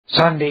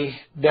Sunday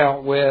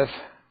dealt with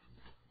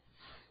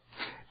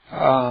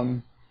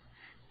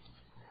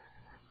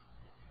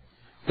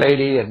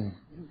lady, and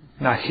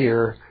not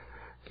here,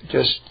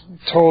 just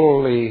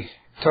totally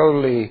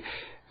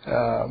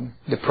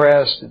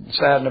depressed and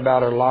saddened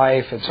about her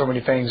life and so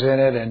many things in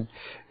it,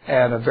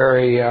 and a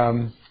very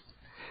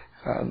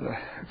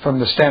from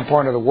the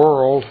standpoint of the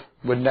world,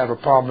 wouldn't have a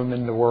problem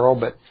in the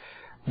world, but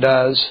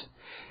does.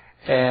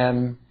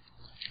 And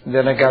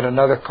then I got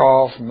another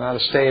call from out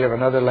of state of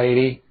another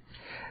lady,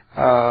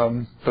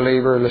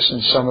 believer,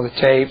 listened to some of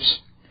the tapes,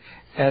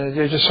 and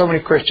there's just so many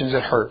Christians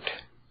that hurt.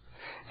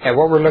 And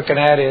what we're looking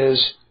at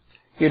is,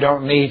 you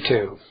don't need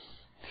to.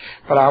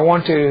 But I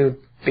want to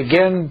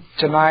begin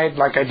tonight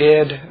like I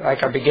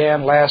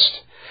began last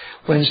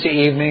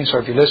Wednesday evening. So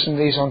if you listen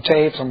to these on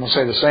tapes, I'm going to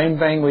say the same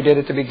thing we did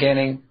at the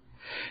beginning.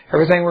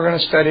 Everything we're going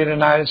to study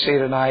tonight and see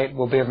tonight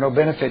will be of no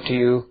benefit to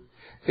you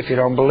if you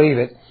don't believe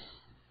it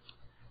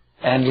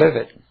and live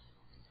it.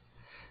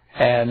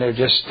 And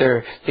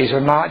these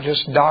are not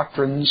just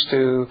doctrines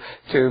to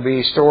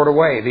be stored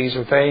away. These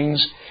are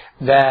things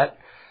that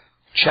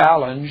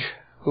challenge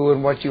who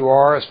and what you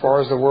are as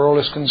far as the world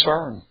is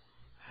concerned,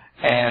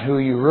 and who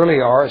you really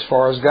are as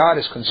far as God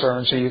is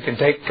concerned. So you can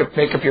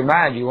make up your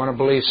mind. Do you want to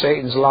believe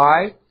Satan's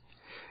lie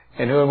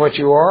and who and what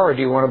you are, or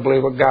do you want to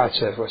believe what God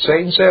says? What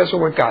Satan says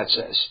or what God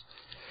says?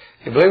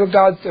 If you believe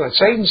what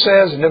Satan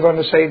says and live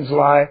under Satan's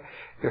lie,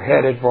 you're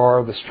headed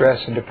for the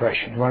stress and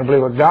depression. You want to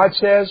believe what God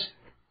says,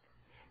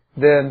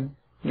 then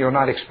you'll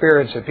not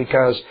experience it,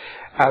 because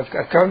I've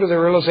come to the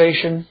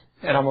realization,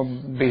 and I'm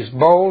going to be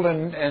bold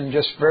and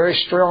just very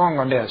strong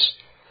on this.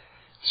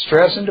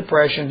 Stress and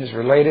depression is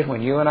related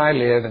when you and I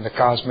live in the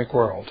cosmic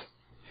world,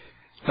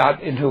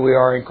 not in who we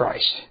are in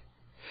Christ.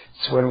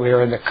 It's when we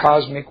are in the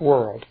cosmic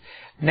world.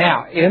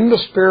 Now, in the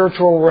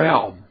spiritual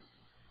realm,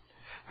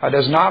 that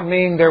does not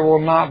mean there will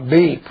not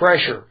be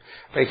pressure,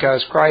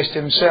 because Christ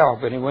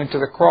Himself, when He went to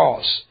the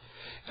cross,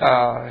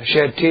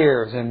 shed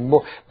tears,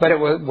 but it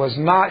was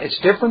not. It's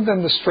different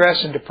than the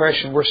stress and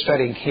depression we're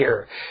studying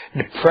here.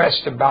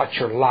 Depressed about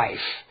your life,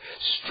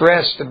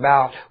 stressed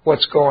about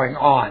what's going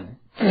on.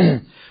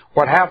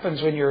 What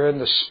happens when you're in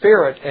the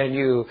Spirit and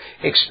you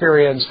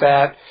experience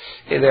that?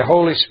 The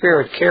Holy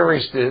Spirit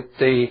carries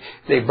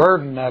the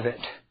burden of it.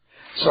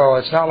 So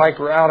it's not like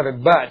we're out of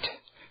it, but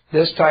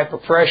this type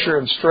of pressure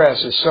and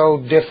stress is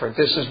so different.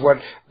 This is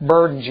what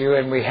burdens you,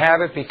 and we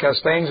have it because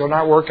things are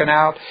not working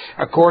out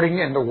according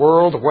in the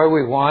world the way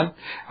we want.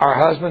 Our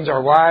husbands,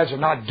 our wives are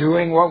not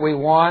doing what we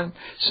want.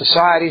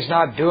 Society's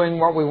not doing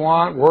what we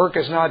want. Work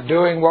is not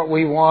doing what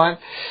we want.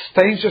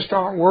 Things just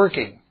aren't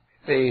working.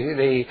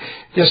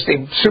 Just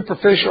the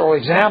superficial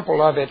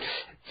example of it,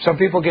 some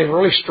people get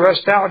really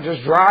stressed out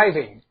just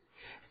driving.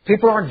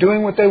 People aren't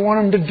doing what they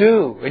want them to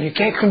do, and you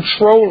can't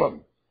control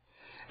them.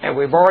 And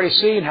we've already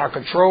seen how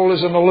control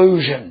is an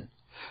illusion.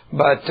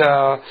 But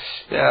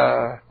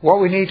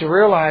what we need to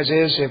realize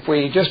is, if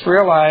we just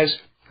realize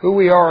who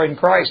we are in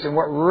Christ and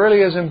what really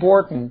is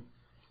important,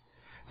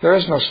 there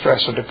is no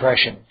stress or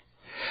depression.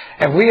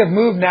 And we have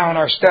moved now in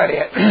our study.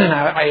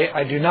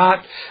 I do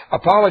not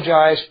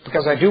apologize,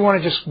 because I do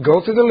want to just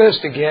go through the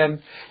list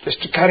again,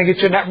 just to kind of get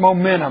you in that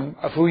momentum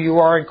of who you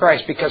are in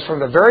Christ. Because from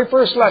the very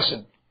first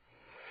lesson,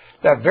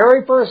 that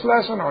very first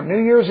lesson on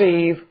New Year's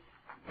Eve,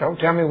 don't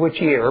tell me which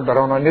year, but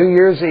on a New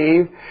Year's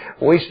Eve,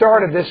 we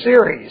started this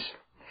series.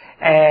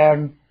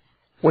 And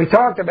we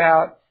talked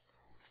about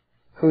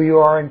who you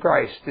are in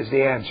Christ is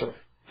the answer.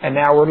 And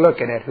now we're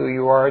looking at who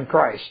you are in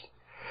Christ.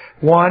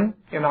 One,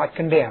 you're not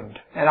condemned.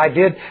 And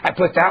I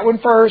put that one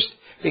first,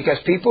 because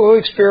people who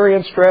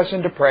experience stress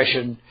and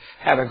depression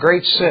have a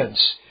great sense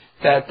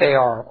that they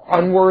are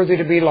unworthy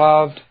to be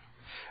loved,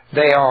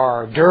 they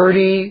are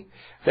dirty,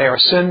 they are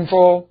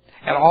sinful,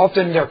 and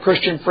often their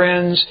Christian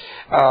friends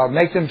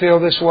make them feel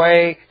this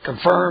way,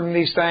 confirm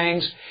these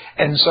things,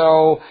 and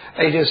so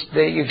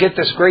you get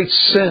this great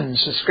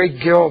sins, this great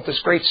guilt,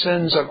 this great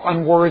sins of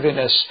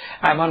unworthiness.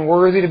 I'm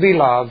unworthy to be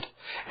loved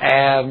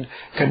and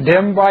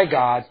condemned by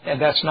God,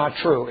 and that's not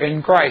true.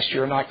 In Christ,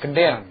 you're not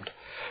condemned.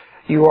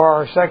 You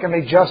are,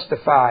 secondly,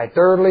 justified.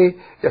 Thirdly,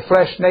 the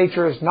flesh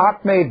nature is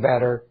not made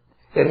better.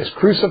 It is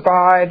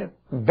crucified,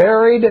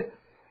 buried,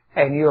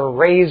 and you are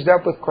raised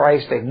up with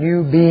Christ, a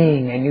new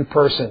being, a new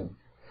person.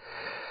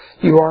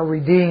 You are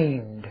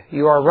redeemed.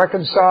 You are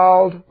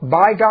reconciled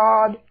by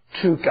God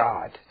to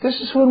God. This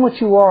is what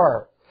you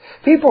are.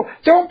 People,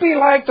 don't be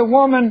like the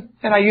woman,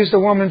 and I use the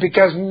woman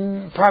because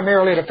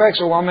primarily it affects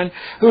a woman,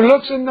 who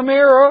looks in the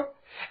mirror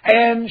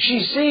and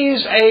she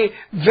sees a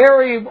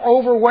very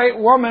overweight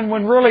woman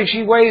when really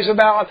she weighs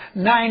about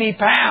 90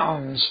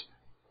 pounds.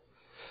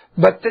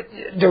 But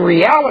the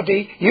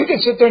reality, you can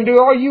sit there and do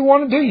all you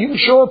want to do. You can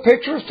show her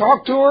pictures,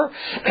 talk to her,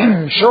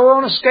 show her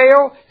on a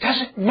scale.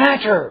 Doesn't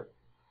matter.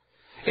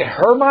 In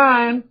her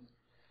mind,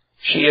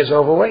 she is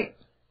overweight.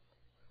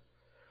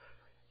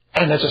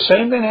 And it's the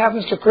same thing that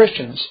happens to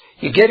Christians.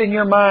 You get in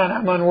your mind,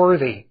 I'm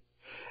unworthy,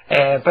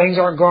 and things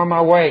aren't going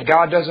my way.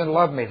 God doesn't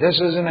love me. This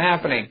isn't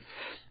happening.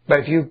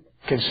 But if you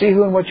can see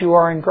who and what you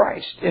are in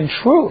Christ, in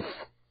truth,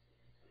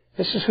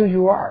 this is who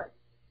you are.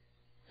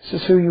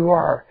 This is who you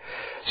are.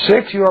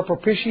 6, you are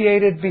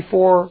propitiated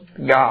before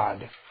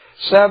God.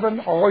 7,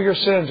 all your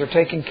sins are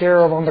taken care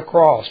of on the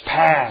cross.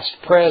 Past,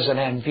 present,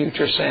 and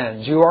future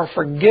sins. You are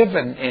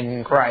forgiven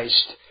in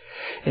Christ.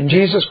 In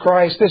Jesus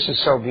Christ, this is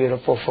so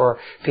beautiful for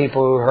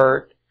people who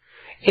hurt.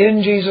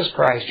 In Jesus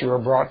Christ, you are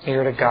brought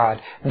near to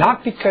God.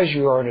 Not because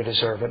you earn or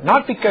deserve it.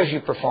 Not because you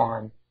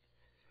perform.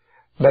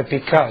 But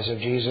because of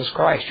Jesus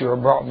Christ, you are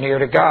brought near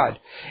to God.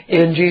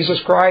 In Jesus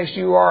Christ,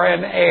 you are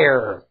an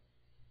heir.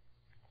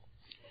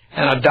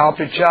 An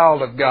adopted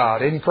child of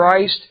God. In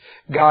Christ,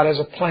 God has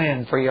a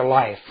plan for your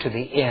life to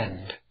the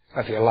end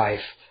of your life.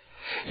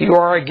 You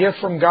are a gift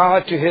from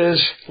God to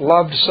His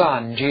loved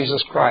Son,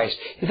 Jesus Christ.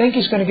 You think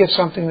He's going to give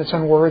something that's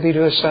unworthy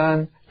to His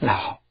Son?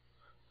 No.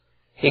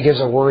 He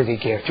gives a worthy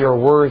gift. You're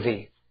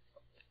worthy.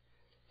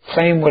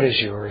 Claim what is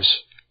yours.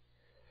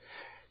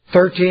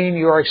 13,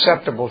 you are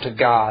acceptable to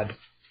God.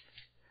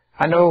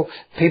 I know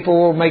people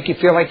will make you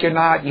feel like you're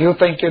not. You'll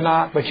think you're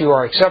not, but you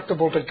are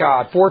acceptable to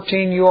God.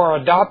 14, you are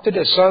adopted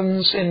as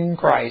sons in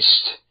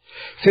Christ.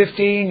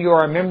 15, you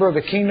are a member of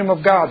the kingdom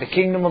of God, the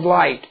kingdom of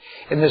light,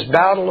 in this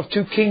battle of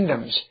two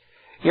kingdoms.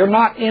 You're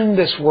not in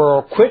this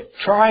world. Quit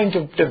trying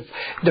to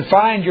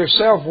find your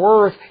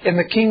self-worth in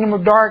the kingdom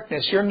of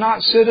darkness. You're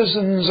not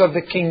citizens of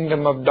the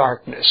kingdom of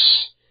darkness.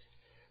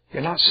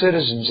 You're not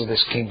citizens of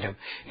this kingdom.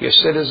 You're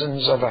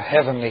citizens of a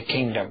heavenly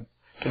kingdom.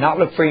 Do not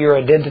look for your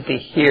identity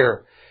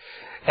here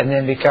and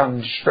then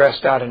become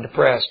stressed out and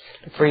depressed.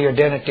 Look for your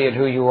identity and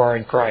who you are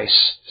in Christ.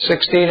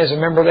 16, as a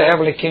member of the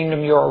heavenly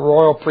kingdom, you are a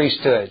royal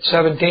priesthood.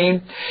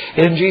 17,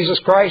 in Jesus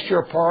Christ,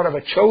 you're a part of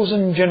a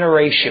chosen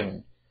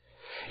generation.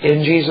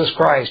 In Jesus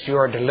Christ, you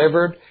are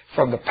delivered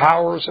from the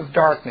powers of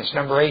darkness.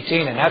 Number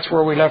 18, and that's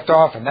where we left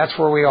off, and that's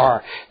where we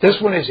are. This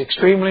one is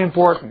extremely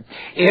important.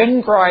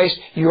 In Christ,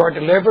 you are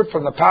delivered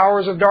from the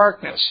powers of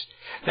darkness.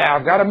 Now,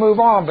 I've got to move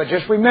on, but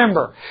just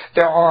remember,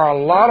 there are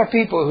a lot of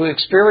people who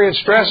experience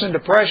stress and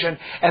depression,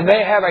 and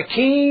they have a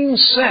keen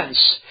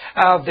sense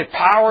of the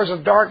powers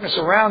of darkness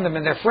around them,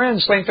 and their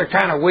friends think they're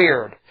kind of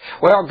weird.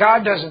 Well,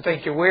 God doesn't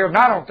think you're weird, and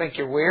I don't think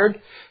you're weird.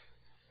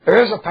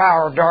 There is a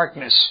power of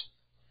darkness.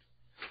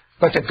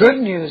 But the good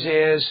news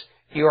is,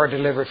 you are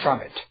delivered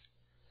from it.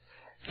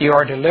 You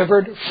are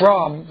delivered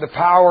from the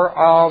power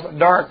of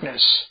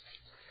darkness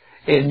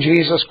in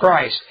Jesus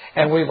Christ.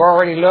 And we've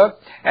already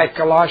looked at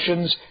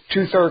Colossians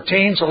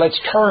 2:13, so let's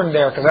turn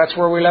there because that's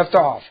where we left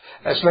off.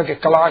 Let's look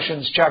at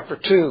Colossians chapter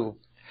 2,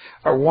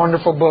 a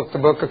wonderful book, the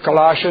book of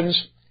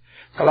Colossians.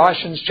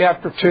 Colossians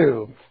chapter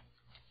 2.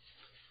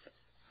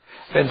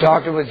 Been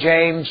talking with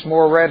James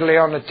more readily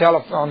on the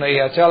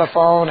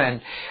telephone,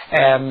 and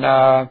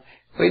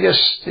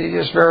he's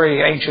just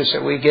very anxious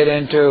that we get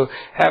into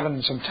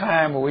having some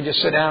time where we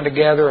just sit down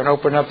together and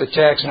open up the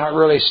text, not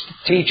really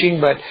teaching,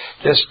 but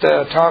just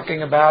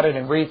talking about it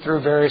and read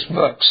through various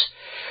books.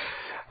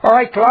 All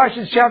right,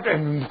 Colossians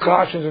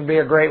would be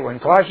a great one.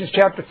 Colossians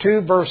chapter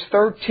 2, verse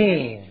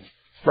 13.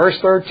 Verse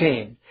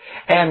 13.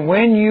 And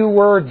when you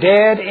were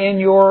dead in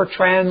your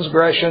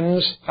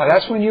transgressions, now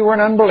that's when you were an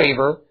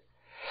unbeliever,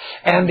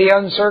 and the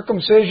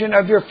uncircumcision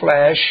of your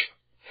flesh,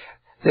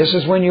 this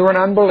is when you were an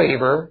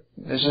unbeliever.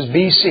 This is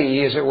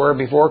BC, as it were,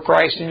 before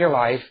Christ in your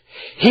life.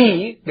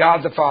 He,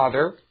 God the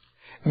Father,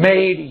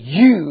 made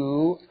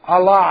you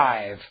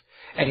alive.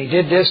 And He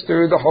did this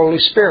through the Holy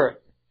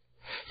Spirit.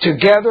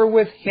 Together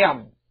with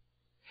Him.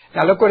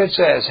 Now look what it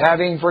says.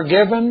 Having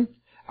forgiven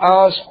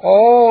us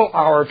all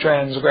our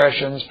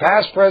transgressions,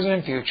 past, present,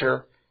 and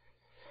future.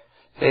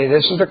 See,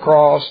 this is the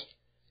cross.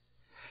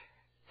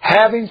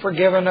 Having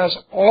forgiven us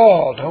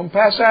all, don't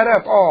pass that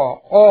up,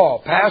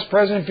 all, past,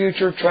 present,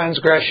 future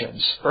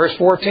transgressions. Verse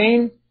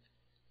 14,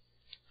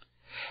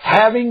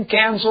 having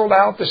canceled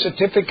out the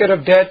certificate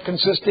of debt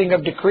consisting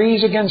of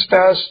decrees against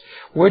us,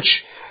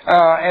 which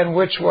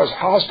was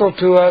hostile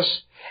to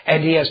us,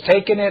 and He has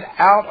taken it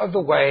out of the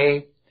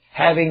way,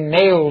 having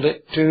nailed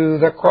it to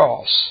the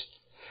cross.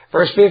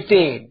 Verse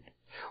 15,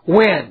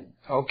 when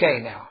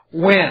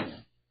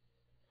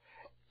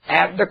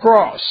at the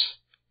cross,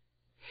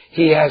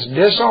 He has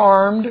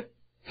disarmed,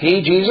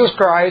 He, Jesus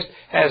Christ,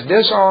 has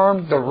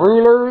disarmed the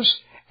rulers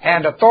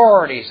and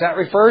authorities. That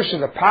refers to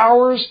the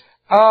powers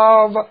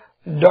of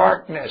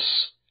darkness.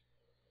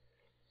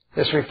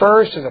 This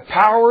refers to the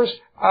powers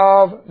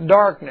of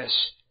darkness.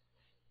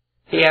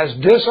 He has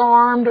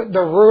disarmed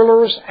the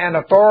rulers and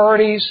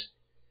authorities.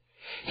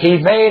 He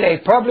made a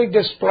public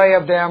display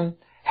of them,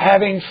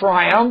 having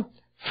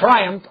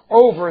triumphed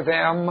over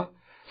them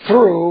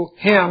through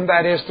Him,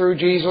 that is, through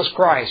Jesus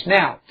Christ.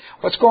 Now,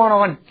 what's going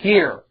on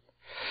here?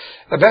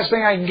 The best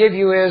thing I can give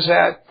you is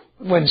that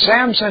when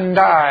Samson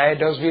died,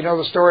 those of you know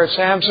the story of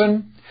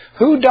Samson,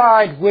 who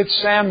died with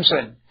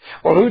Samson?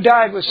 Well, who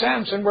died with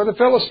Samson were the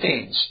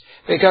Philistines,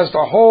 because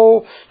the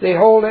whole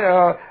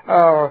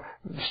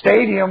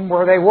stadium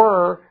where they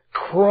were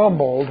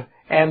crumbled,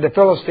 and the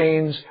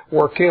Philistines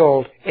were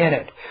killed in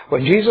it.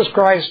 When Jesus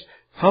Christ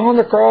hung on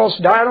the cross,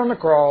 died on the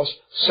cross,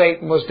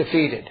 Satan was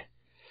defeated.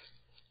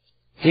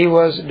 He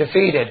was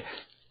defeated.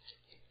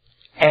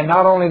 And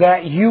not only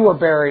that, you were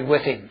buried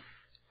with Him,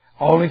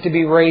 only to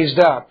be raised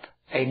up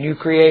a new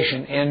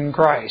creation in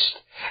Christ.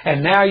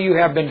 And now you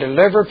have been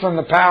delivered from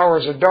the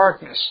powers of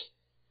darkness.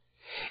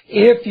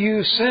 If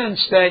you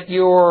sense that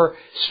your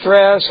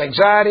stress,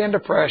 anxiety, and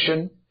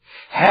depression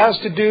has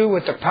to do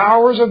with the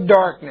powers of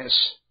darkness,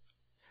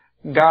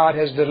 God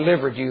has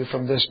delivered you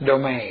from this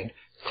domain.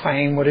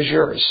 Claim what is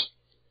yours.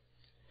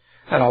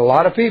 And a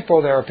lot of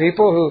people, there are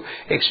people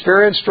who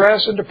experience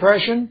stress and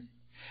depression,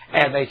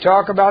 and they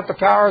talk about the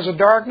powers of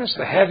darkness,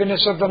 the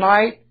heaviness of the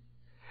night,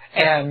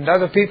 and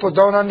other people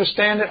don't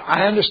understand it.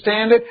 I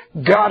understand it.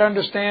 God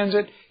understands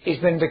it. He's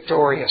been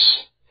victorious.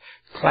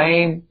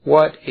 Claim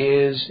what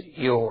is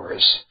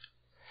yours.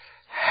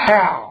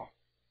 How?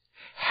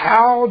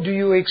 How do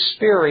you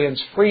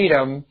experience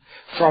freedom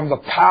from the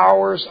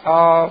powers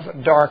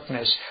of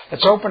darkness?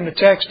 Let's open the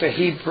text to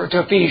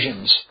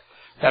Ephesians,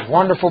 that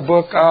wonderful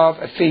book of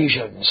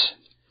Ephesians.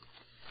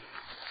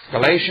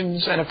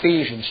 Galatians and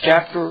Ephesians,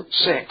 chapter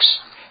 6.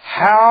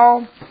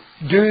 How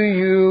do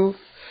you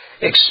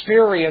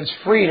experience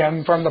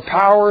freedom from the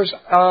powers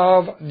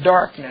of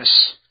darkness?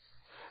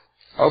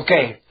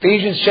 Okay,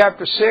 Ephesians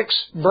chapter 6,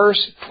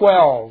 verse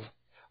 12.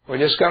 We're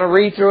just going to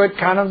read through it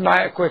kind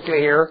of quickly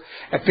here.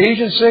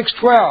 Ephesians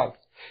 6:12.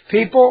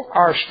 People,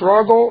 our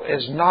struggle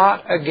is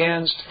not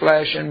against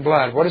flesh and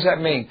blood. What does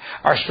that mean?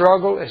 Our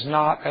struggle is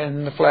not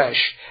in the flesh,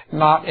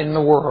 not in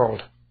the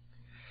world.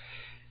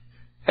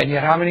 And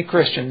yet how many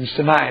Christians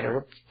tonight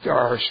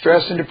are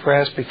stressed and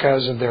depressed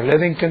because of their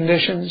living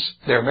conditions,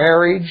 their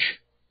marriage,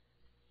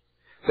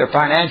 their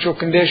financial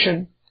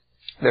condition,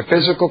 their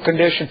physical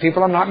condition?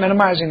 People, I'm not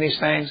minimizing these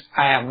things.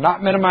 I am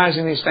not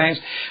minimizing these things,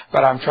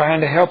 but I'm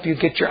trying to help you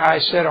get your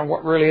eyes set on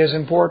what really is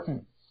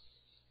important.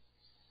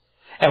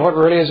 And what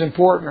really is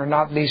important are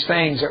not these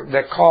things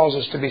that cause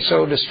us to be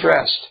so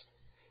distressed.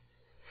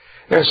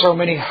 There are so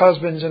many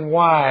husbands and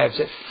wives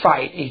that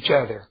fight each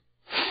other.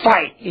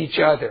 Fight each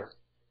other.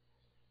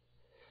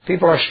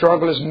 People, our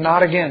struggle is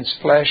not against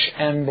flesh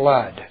and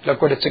blood.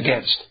 Look what it's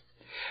against.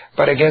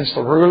 But against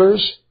the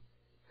rulers,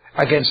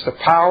 against the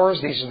powers.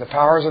 These are the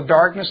powers of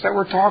darkness that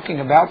we're talking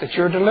about that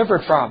you're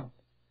delivered from.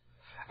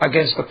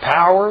 Against the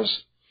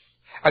powers,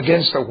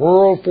 against the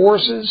world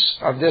forces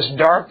of this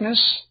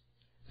darkness.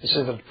 This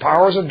is the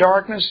powers of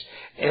darkness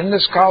in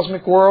this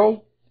cosmic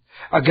world.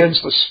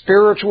 Against the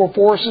spiritual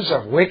forces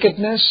of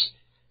wickedness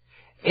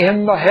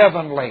in the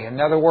heavenly. In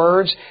other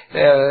words,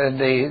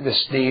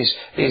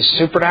 these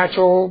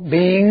supernatural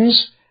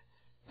beings,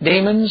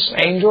 demons,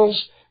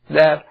 angels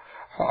that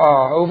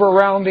over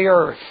around the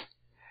earth.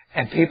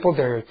 And people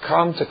that have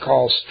come to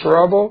cause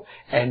trouble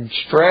and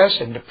stress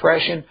and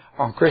depression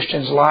on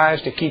Christians'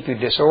 lives to keep you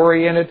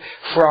disoriented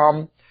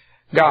from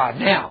God.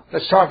 Now,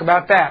 let's talk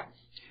about that.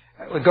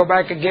 We go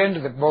back again to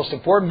the most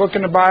important book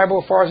in the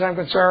Bible as far as I'm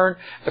concerned.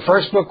 The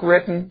first book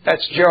written,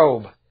 that's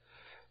Job.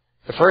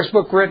 The first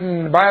book written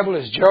in the Bible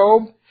is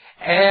Job.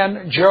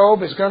 And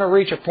Job is going to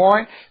reach a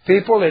point.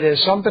 People, it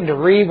is something to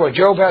read what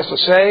Job has to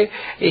say.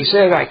 He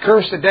says, I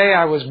curse the day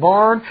I was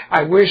born.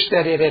 I wish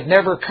that it had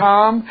never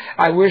come.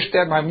 I wish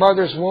that my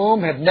mother's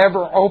womb had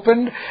never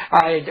opened.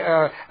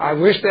 I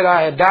wish that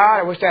I had died.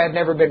 I wish I had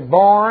never been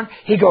born.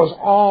 He goes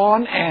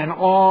on and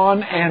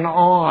on and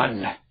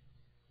on.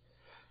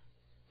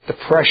 The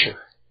pressure,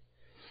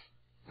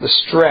 the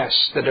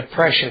stress, the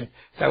depression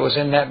that was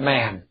in that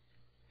man.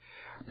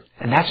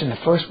 And that's in the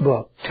first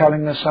book,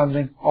 telling us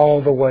something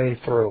all the way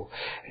through.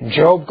 And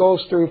Job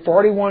goes through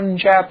 41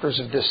 chapters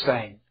of this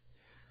thing.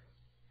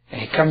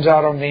 And he comes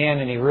out on the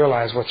end and he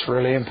realizes what's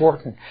really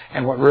important.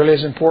 And what really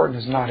is important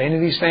is not any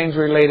of these things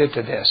related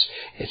to this.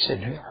 It's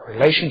in our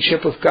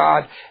relationship with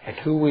God and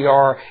who we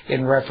are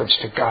in reference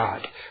to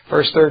God.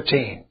 Verse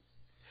 13.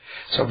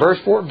 So verse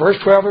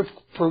 12 is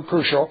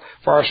crucial.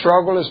 For our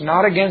struggle is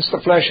not against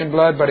the flesh and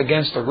blood, but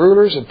against the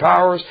rulers and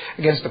powers,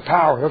 against the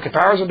powers. Okay,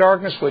 powers of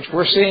darkness, which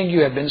we're seeing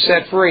you have been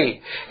set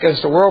free.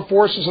 Against the world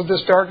forces of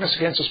this darkness,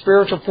 against the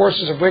spiritual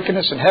forces of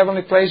wickedness in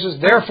heavenly places.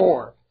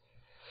 Therefore,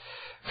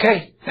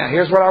 okay, now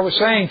here's what I was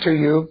saying to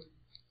you.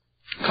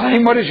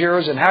 Claim what is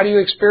yours, and how do you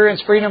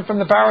experience freedom from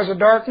the powers of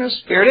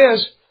darkness? Here it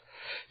is.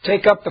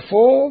 Take up the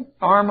full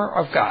armor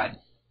of God,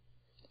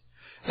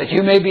 that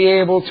you may be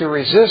able to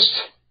resist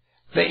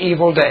the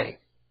evil day.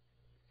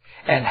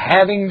 And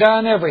having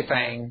done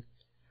everything,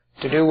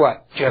 to do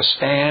what? Just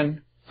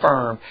stand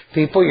firm.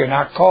 People, you're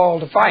not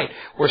called to fight.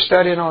 We're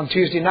studying on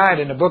Tuesday night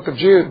in the book of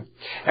Jude.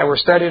 And we're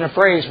studying a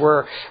phrase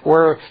where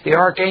the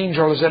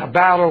archangel is in a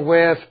battle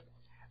with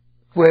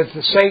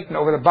Satan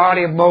over the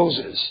body of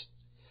Moses.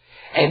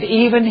 And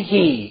even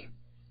he,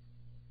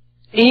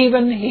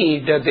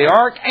 the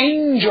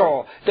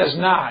archangel does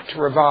not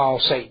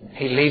revile Satan.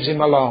 He leaves him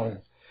alone.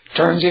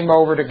 Turns him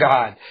over to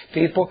God.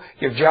 People,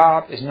 your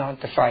job is not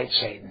to fight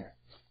Satan.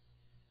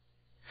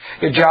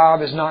 Your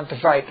job is not to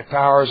fight the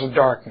powers of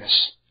darkness.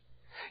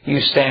 You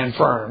stand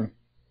firm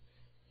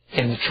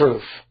in the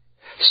truth.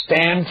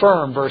 Stand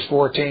firm, verse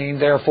 14,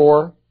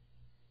 therefore,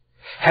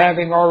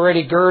 having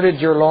already girded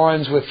your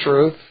loins with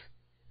truth,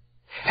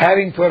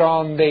 having put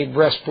on the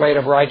breastplate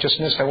of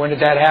righteousness. And when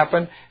did that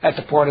happen? At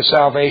the point of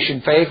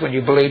salvation, faith, when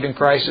you believed in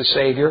Christ as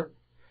Savior.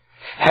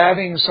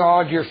 having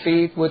sawed your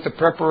feet with the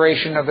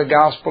preparation of the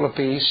gospel of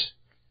peace.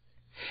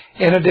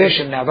 In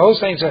addition, now those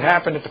things that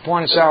happened at the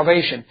point of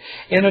salvation,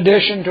 in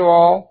addition to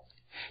all,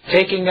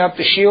 taking up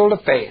the shield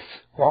of faith,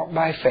 walk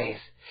by faith,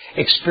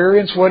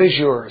 experience what is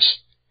yours,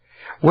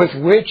 with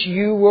which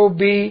you will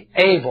be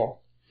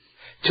able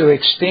to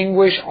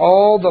extinguish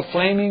all the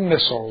flaming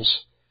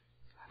missiles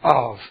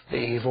of the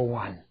evil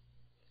one.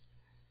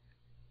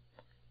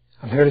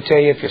 I'm here to tell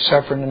you, if you're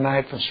suffering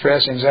tonight from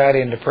stress, anxiety,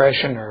 and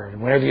depression, or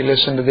whenever you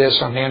listen to this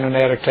on the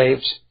internet or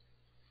tapes,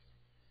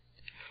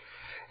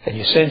 and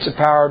you sense the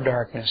power of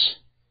darkness,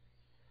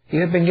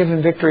 you have been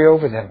given victory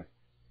over them.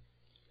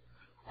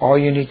 All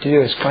you need to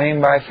do is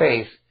claim by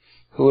faith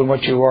who and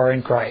what you are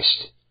in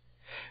Christ.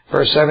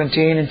 Verse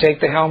 17, and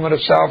take the helmet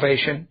of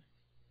salvation,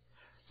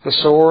 the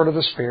sword of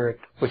the Spirit,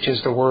 which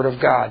is the Word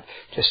of God.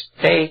 Just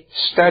stay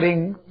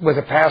studying with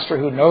a pastor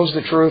who knows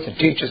the truth and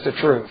teaches the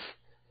truth.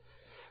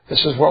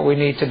 This is what we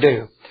need to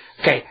do.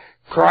 Okay,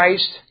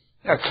 Christ,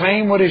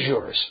 claim what is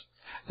yours.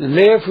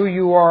 Live who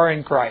you are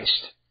in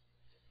Christ.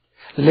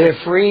 Live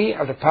free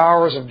of the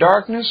powers of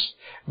darkness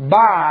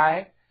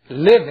by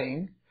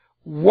living,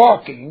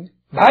 walking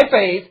by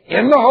faith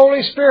in the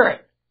Holy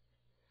Spirit.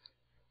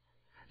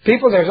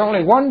 People, there's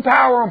only one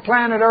power on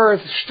planet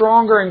Earth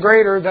stronger and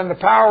greater than the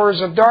powers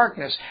of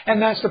darkness,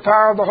 and that's the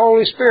power of the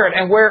Holy Spirit.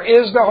 And where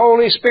is the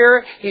Holy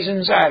Spirit? He's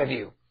inside of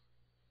you.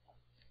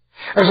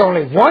 There's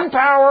only one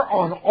power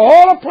on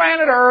all of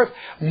planet Earth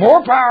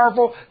more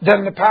powerful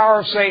than the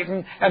power of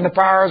Satan and the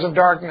powers of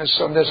darkness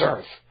on this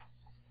earth.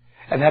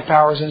 And that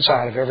power is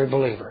inside of every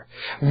believer.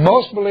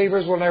 Most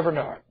believers will never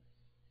know it.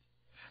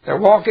 They're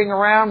walking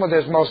around with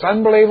this most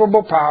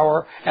unbelievable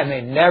power, and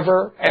they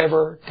never,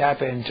 ever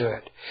tap into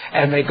it.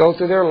 And they go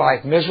through their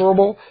life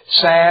miserable,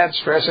 sad,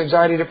 stress,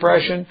 anxiety,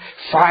 depression,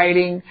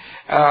 fighting,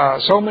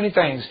 so many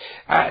things.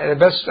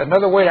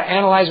 Another way to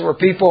analyze it where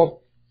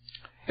people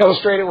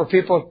illustrate it, where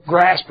people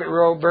grasp it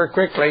very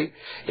quickly,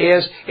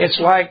 is it's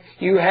like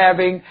you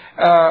having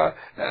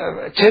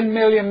 $10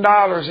 million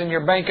in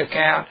your bank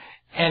account,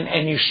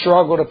 and you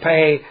struggle to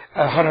pay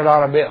a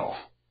 $100 bill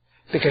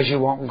because you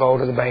won't go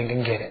to the bank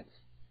and get it.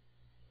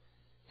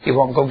 You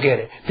won't go get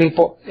it.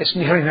 People, you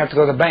don't even have to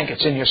go to the bank.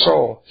 It's in your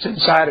soul. It's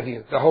inside of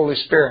you, the Holy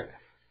Spirit.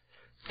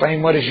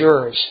 Claim what is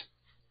yours.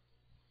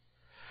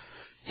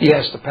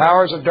 Yes, the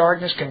powers of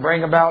darkness can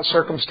bring about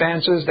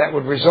circumstances that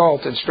would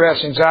result in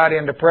stress, anxiety,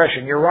 and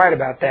depression. You're right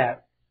about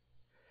that.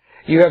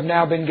 You have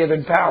now been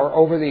given power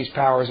over these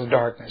powers of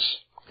darkness.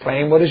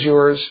 Claim what is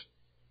yours.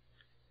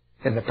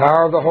 In the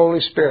power of the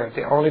Holy Spirit,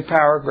 the only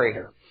power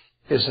greater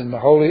is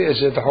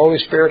the Holy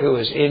Spirit who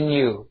is in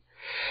you.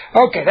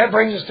 Okay, that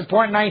brings us to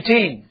point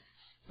 19.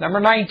 Number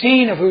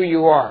 19 of who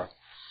you are.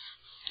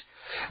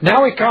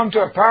 Now we come to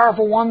a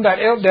powerful one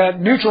that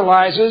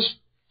neutralizes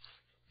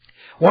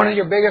one of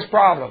your biggest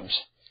problems.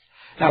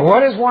 Now,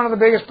 what is one of the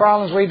biggest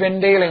problems we've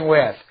been dealing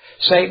with?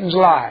 Satan's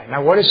lie.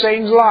 Now, what is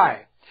Satan's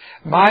lie?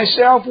 My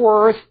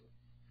self-worth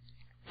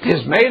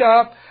is made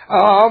up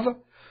of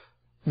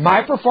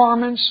my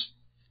performance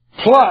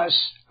plus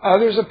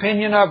others'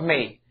 opinion of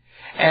me.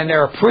 And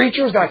there are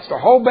preachers, that's the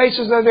whole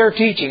basis of their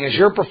teaching, is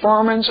your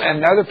performance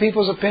and other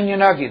people's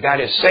opinion of you. That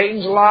is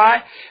Satan's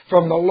lie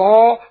from the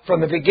law,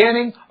 from the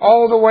beginning,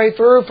 all the way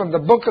through, from the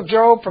book of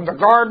Job, from the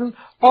garden,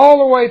 all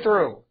the way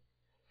through.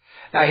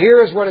 Now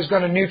here is what is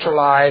going to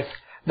neutralize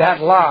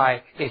that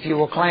lie if you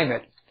will claim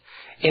it.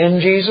 In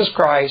Jesus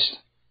Christ,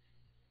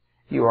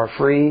 you are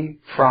free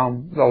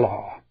from the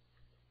law.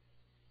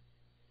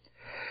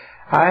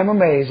 I am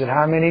amazed at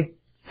how many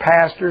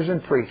pastors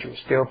and preachers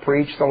still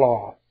preach the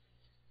law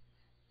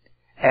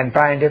and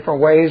find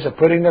different ways of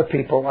putting their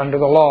people under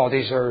the law.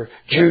 These are,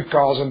 Jude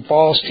calls them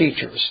false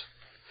teachers.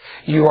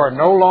 You are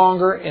no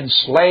longer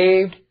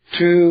enslaved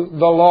to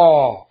the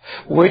law,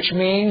 which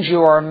means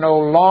you are no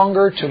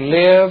longer to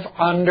live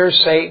under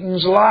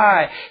Satan's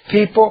lie.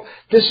 People,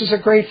 this is a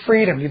great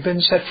freedom. You've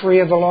been set free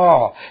of the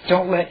law.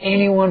 Don't let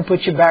anyone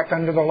put you back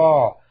under the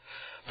law.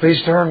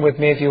 Please turn with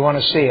me if you want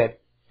to see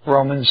it.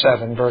 Romans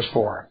 7, verse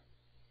 4.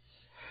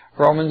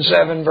 Romans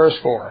 7, verse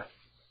 4.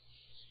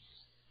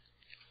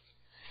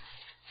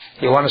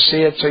 You want to see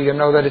it so you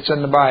know that it's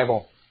in the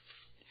Bible.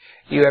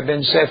 You have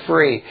been set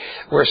free.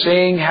 We're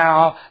seeing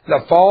how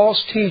the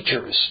false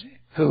teachers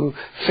who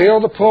fill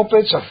the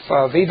pulpits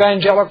of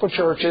evangelical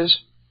churches,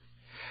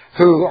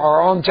 who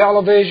are on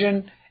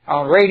television,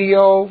 on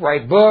radio,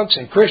 write books,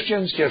 and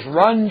Christians just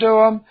run to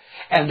them,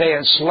 and they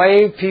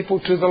enslave people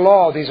to the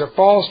law. These are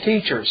false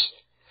teachers.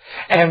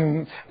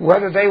 And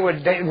whether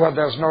well,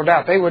 there's no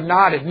doubt, they would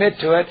not admit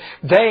to it.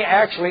 They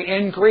actually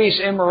increase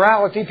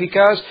immorality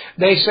because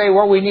they say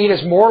what we need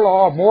is more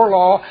law, more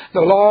law.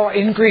 The law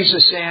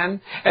increases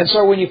sin. And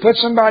so when you put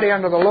somebody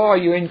under the law,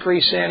 you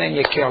increase sin and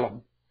you kill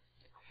them.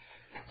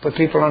 Put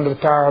people under the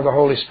power of the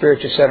Holy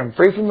Spirit, you set them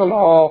free from the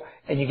law,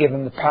 and you give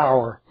them the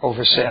power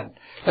over sin.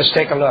 Let's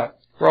take a look.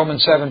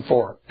 Romans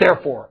 7:4.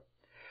 Therefore,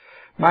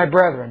 my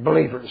brethren,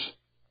 believers,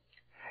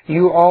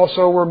 you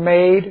also were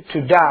made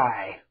to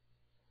die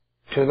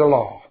to the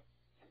law.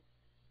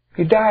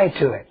 You died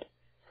to it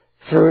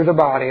through the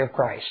body of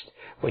Christ.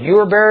 When you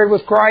were buried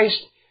with Christ,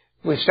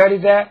 we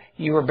studied that,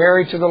 you were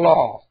buried to the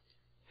law.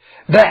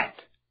 That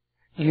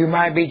you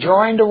might be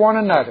joined to one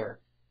another,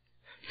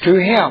 to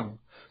Him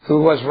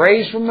who was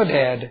raised from the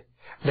dead,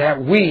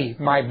 that we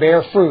might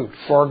bear fruit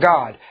for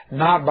God,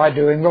 not by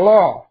doing the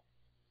law.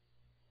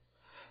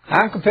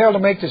 I'm compelled to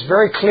make this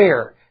very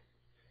clear.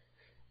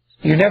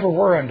 You never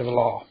were under the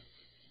law.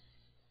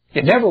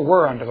 You never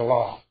were under the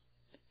law.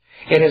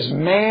 It is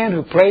man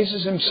who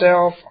places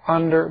himself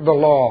under the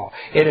law.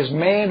 It is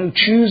man who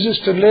chooses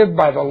to live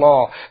by the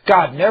law.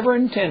 God never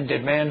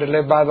intended man to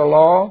live by the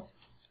law.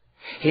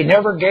 He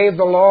never gave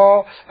the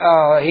law.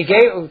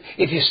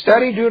 If you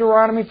study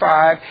Deuteronomy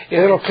 5,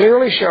 it'll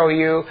clearly show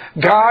you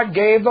God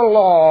gave the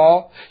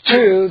law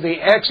to the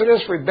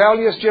Exodus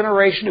rebellious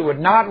generation who would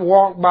not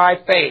walk by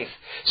faith,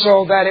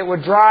 so that it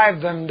would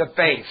drive them to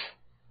faith.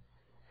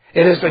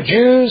 It is the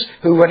Jews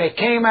who, when it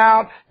came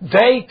out,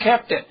 they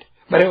kept it.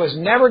 But it was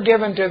never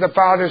given to the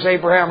fathers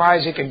Abraham,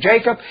 Isaac, and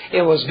Jacob.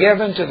 It was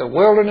given to the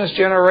wilderness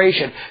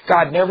generation.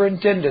 God never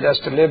intended us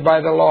to live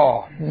by the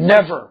law.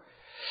 Never.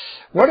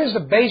 What is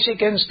the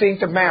basic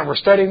instinct of man? We're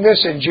studying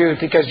this in Jude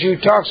because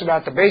Jude talks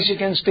about the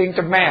basic instinct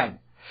of man.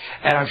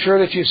 And I'm sure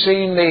that you've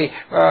seen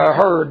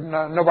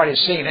nobody's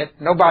seen it.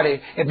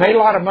 It made a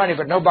lot of money,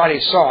 but nobody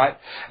saw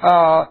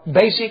it.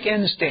 Basic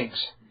instincts.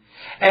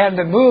 And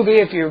the movie,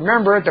 if you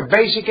remember it, the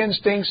basic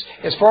instincts,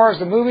 as far as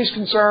the movie's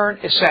concerned,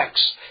 is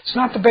sex. It's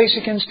not the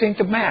basic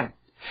instinct of man.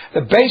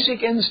 The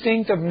basic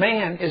instinct of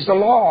man is the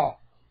law.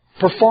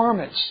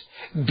 Performance.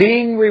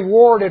 Being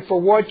rewarded for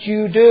what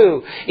you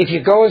do. If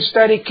you go and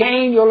study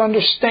Cain, you'll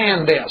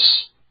understand this.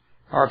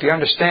 Or if you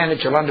understand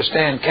it, you'll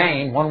understand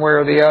Cain, one way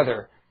or the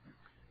other.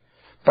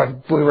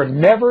 But we were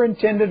never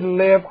intended to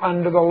live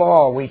under the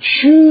law. We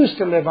choose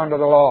to live under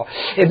the law.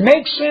 It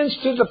makes sense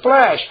to the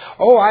flesh.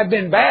 Oh, I've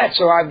been bad,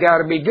 so I've got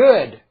to be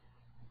good.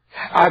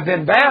 I've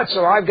been bad,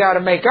 so I've got to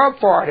make up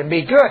for it and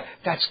be good.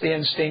 That's the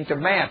instinct of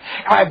man.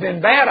 I've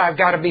been bad, I've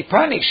got to be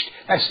punished.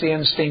 That's the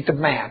instinct of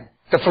man,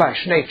 the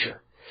flesh,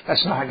 nature.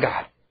 That's not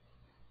God.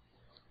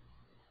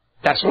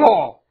 That's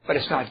law, but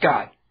it's not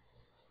God.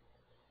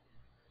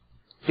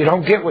 You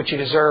don't get what you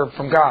deserve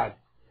from God.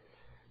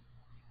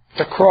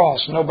 The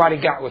cross,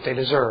 nobody got what they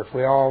deserved.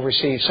 We all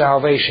received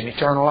salvation,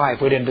 eternal life.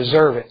 We didn't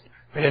deserve it.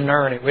 We didn't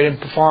earn it. We didn't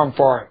perform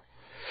for it.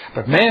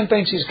 But man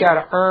thinks he's got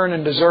to earn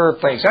and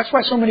deserve things. That's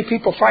why so many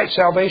people fight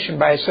salvation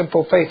by a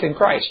simple faith in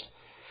Christ.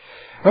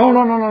 No.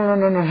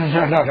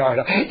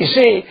 You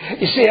see,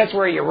 that's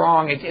where you're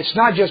wrong. It's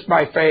not just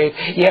by faith.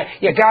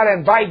 You got to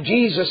invite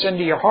Jesus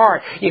into your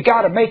heart. You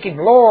got to make Him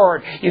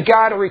Lord. You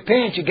got to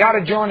repent. You got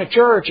to join a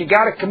church. You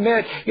got to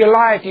commit your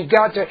life. You've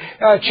got to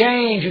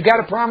change. You've got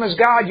to promise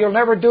God you'll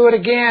never do it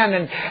again.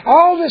 And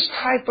all this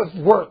type of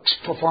works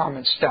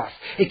performance stuff.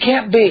 It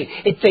can't be.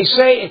 They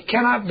say it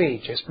cannot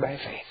be just by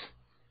faith.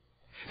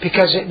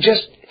 Because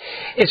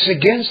it's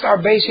against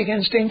our basic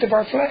instinct of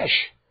our flesh.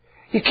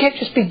 You can't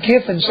just be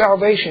given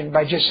salvation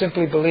by just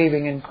simply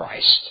believing in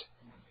Christ.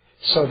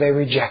 So they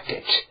reject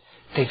it.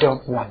 They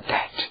don't want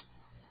that.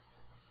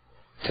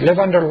 To live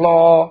under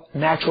law,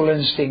 natural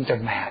instinct of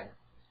man.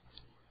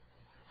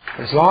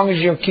 As long as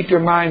you keep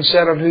your mind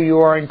set on who you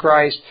are in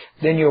Christ,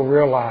 then you'll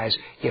realize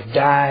you've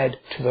died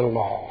to the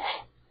law.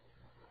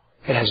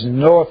 It has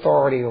no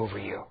authority over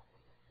you.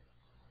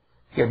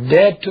 You're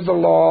dead to the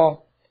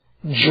law,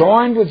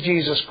 joined with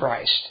Jesus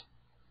Christ.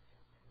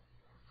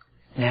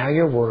 Now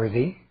you're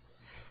worthy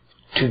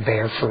to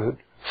bear fruit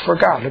for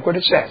God. Look what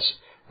it says.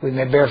 We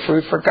may bear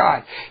fruit for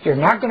God. You're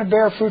not going to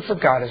bear fruit for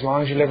God as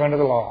long as you live under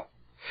the law.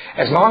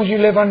 As long as you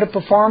live under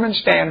performance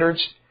standards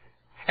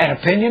and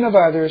opinion of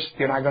others,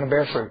 you're not going to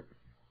bear fruit.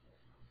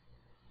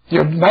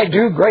 You might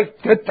do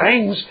good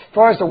things as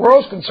far as the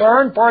world's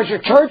concerned, as far as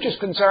your church is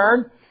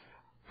concerned,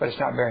 but it's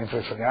not bearing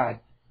fruit for God.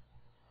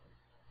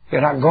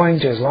 You're not going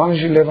to as long as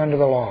you live under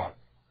the law.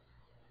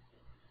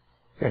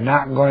 You're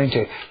not going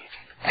to.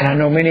 And I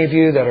know many of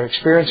you that are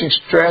experiencing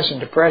stress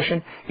and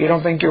depression, you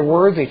don't think you're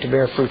worthy to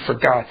bear fruit for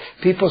God.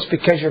 People, it's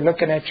because you're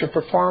looking at your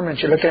performance.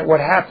 You're looking at what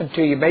happened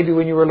to you. Maybe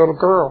when you were a little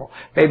girl.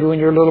 Maybe when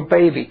you were a little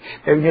baby.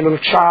 Maybe when you were a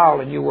little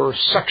child and you were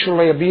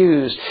sexually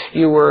abused.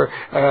 You were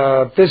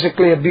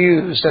physically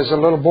abused as a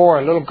little boy,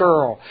 a little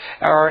girl.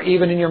 Or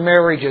even in your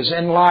marriages,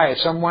 in life,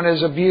 someone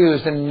is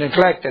abused and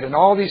neglected and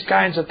all these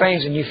kinds of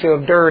things and you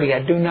feel dirty.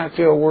 I do not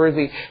feel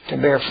worthy to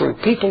bear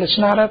fruit. People, it's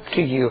not up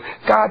to you.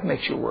 God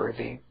makes you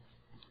worthy.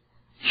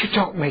 You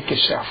don't make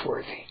yourself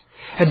worthy.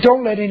 And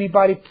don't let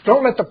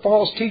the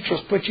false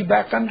teachers put you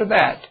back under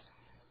that.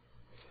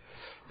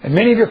 And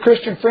many of your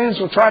Christian friends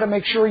will try to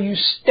make sure you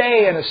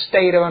stay in a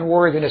state of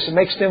unworthiness. It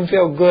makes them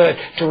feel good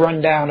to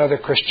run down other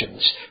Christians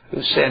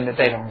who sin that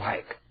they don't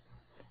like.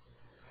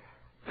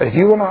 But if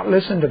you will not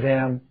listen to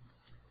them,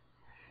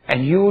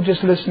 and you will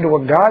just listen to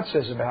what God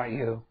says about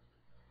you,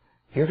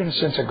 you're going to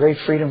sense a great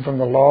freedom from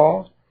the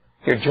law.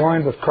 You're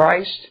joined with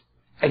Christ,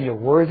 and you're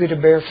worthy to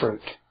bear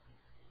fruit.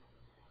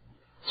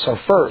 So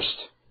first,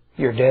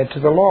 you're dead to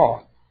the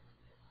law.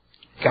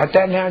 Got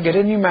that now? Get it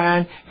in your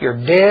mind.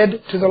 You're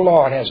dead to the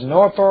law. It has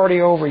no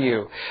authority over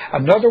you.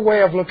 Another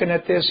way of looking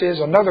at this is,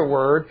 another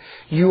word,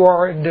 you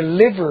are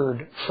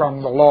delivered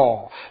from the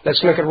law.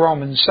 Let's look at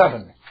Romans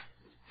 7,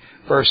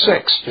 verse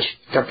 6. Just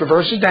a couple of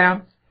verses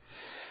down.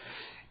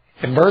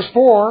 In verse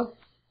 4,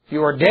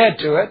 you are dead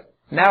to it.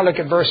 Now look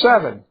at verse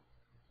 7.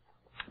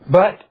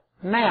 But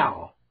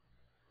now,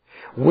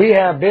 we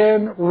have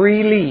been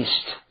released.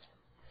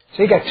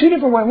 So you got two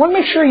different ways. I want to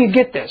make sure you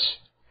get this.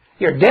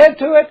 You're dead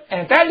to it,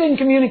 and if that didn't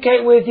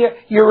communicate with you,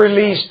 you're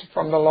released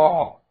from the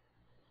law.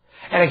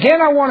 And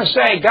again, I want to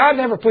say, God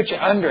never put you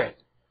under it.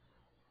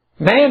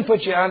 Man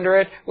put you under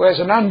it as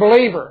an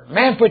unbeliever.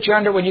 Man put you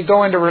under it when you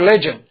go into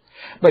religion.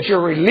 But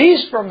you're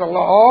released from the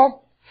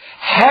law,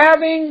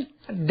 having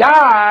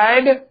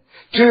died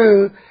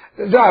to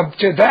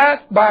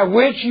that by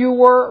which you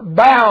were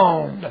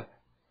bound.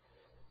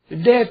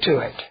 You're dead to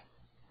it.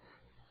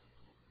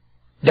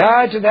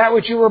 Died to that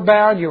which you were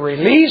bound. You're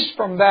released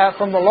from that,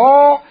 from the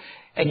law,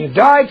 and you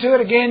died to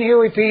it, again here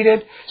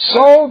repeated,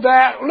 so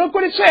that, look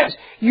what it says,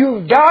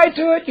 you've died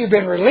to it, you've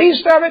been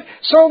released of it,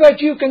 so that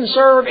you can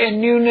serve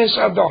in newness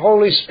of the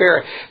Holy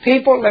Spirit.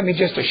 People, let me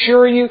just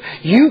assure you,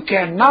 you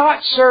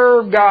cannot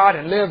serve God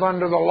and live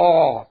under the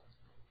law.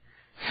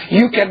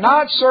 You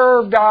cannot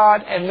serve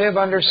God and live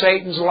under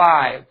Satan's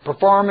lie,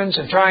 performance,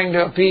 and trying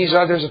to appease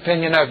others'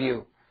 opinion of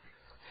you.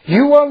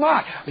 You will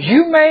not.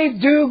 You may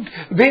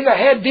be the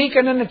head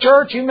deacon in the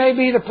church. You may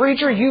be the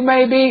preacher. You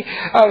may be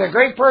the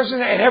great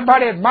person and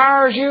everybody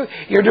admires you.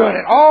 You're doing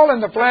it all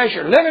in the flesh.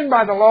 You're living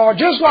by the law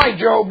just like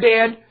Job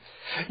did.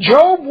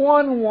 Job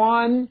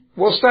 1:1,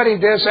 we'll study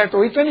this after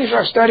we finish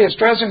our study of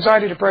stress,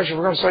 anxiety, depression.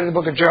 We're going to study the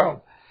book of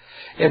Job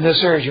in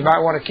this series. You might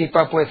want to keep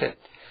up with it.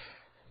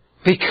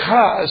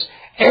 Because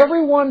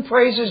everyone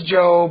praises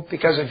Job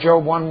because of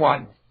Job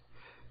 1:1.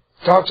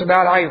 Talks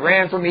about how he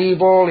ran from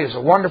evil, he's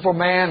a wonderful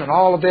man, and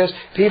all of this.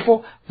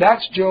 People,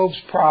 that's Job's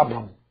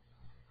problem.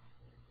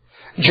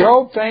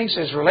 Job thinks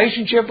his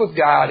relationship with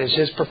God is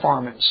his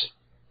performance.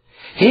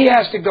 He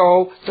has to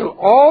go through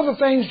all the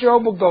things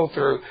Job will go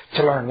through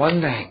to learn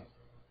one thing.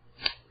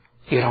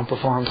 You don't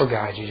perform for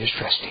God, you just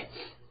trust Him.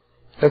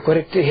 Look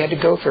what he had to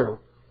go through.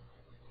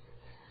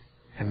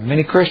 And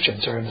many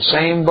Christians are in the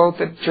same boat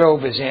that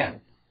Job is in.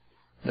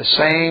 The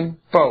same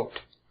boat.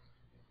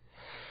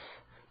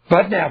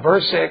 But now,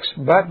 verse 6,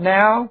 but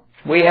now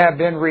we have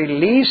been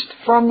released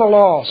from the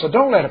law. So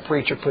don't let a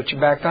preacher put you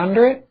back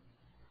under it.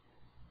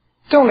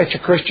 Don't let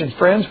your Christian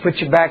friends put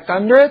you back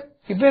under it.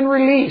 You've been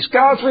released.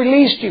 God's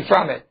released you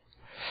from it.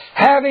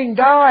 Having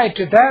died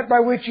to that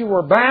by which you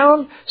were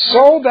bound,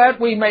 so that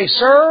we may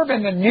serve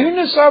in the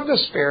newness of the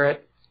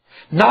Spirit,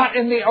 not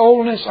in the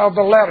oldness of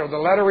the letter. The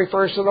letter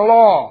refers to the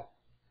law.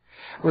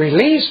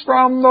 Released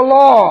from the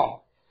law.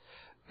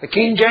 The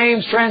King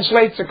James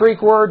translates the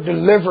Greek word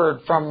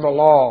delivered from the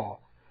law.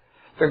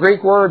 The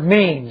Greek word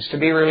means to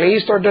be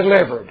released or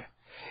delivered.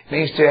 It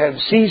means to have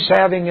ceased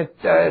having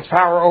its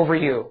power over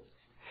you.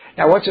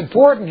 Now what's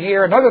important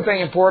here, another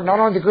thing important, not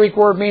only the Greek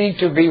word meaning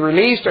to be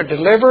released or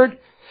delivered,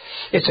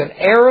 it's an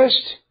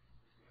aorist,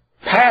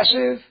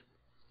 passive,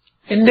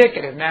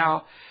 indicative.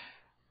 Now,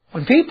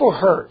 when people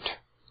hurt,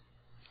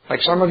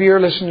 like some of you are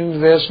listening to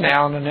this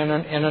now on the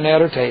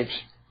internet or tapes,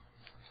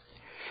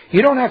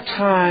 you don't have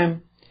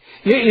time.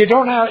 You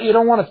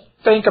don't want to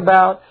think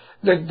about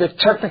the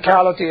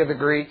technicality of the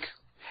Greek.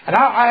 And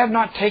I have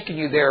not taken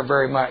you there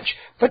very much.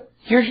 But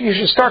you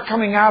should start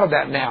coming out of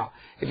that now.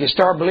 If you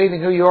start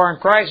believing who you are in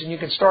Christ, and you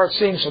can start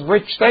seeing some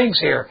rich things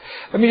here.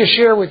 Let me just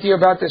share with you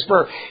about this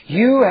verb.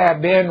 You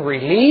have been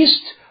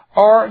released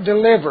or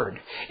delivered.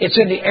 It's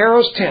in the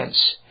aorist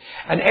tense.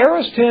 An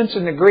aorist tense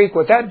in the Greek,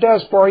 what that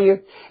does for you,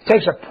 it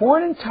takes a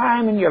point in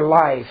time in your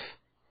life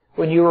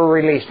when you were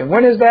released. And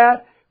when is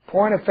that?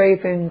 Point of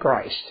faith in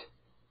Christ.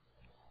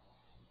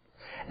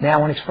 Now I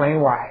want to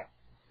explain why.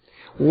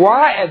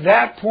 Why at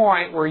that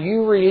point were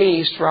you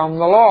released from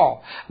the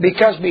law?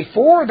 Because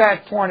before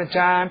that point of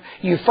time,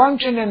 you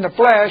functioned in the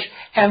flesh,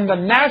 and the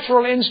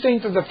natural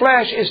instinct of the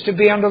flesh is to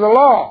be under the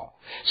law.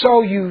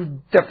 So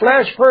the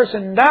flesh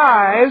person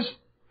dies,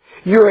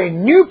 you're a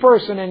new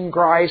person in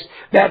Christ.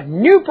 That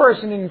new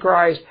person in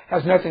Christ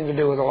has nothing to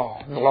do with the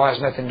law. The law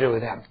has nothing to do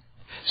with them.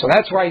 So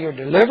that's why you're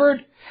delivered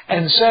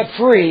and set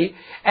free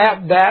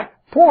at that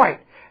point.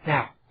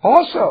 Now,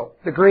 also,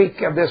 the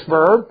Greek of this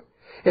verb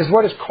is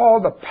what is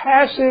called the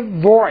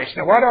passive voice.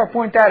 Now, why do I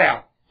point that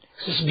out?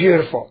 This is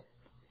beautiful.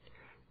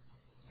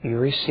 You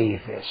receive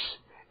this.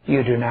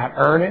 You do not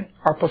earn it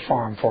or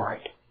perform for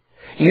it.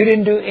 You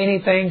didn't do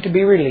anything to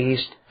be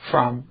released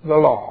from the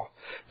law.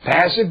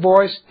 Passive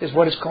voice is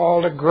what is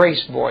called a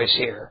grace voice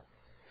here.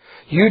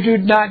 You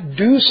did not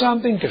do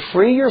something to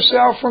free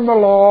yourself from the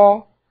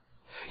law.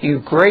 You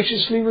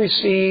graciously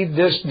received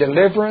this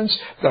deliverance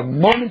the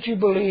moment you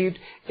believed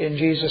in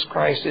Jesus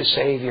Christ as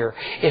Savior.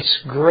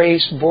 It's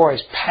grace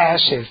voice,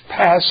 passive.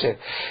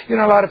 You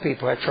know, a lot of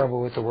people have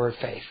trouble with the word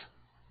faith.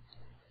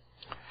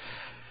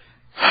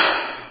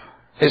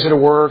 Is it a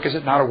work? Is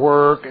it not a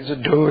work? Is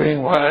it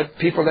doing what?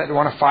 People that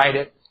want to fight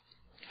it.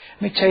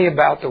 Let me tell you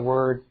about the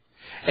word.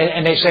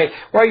 And they say,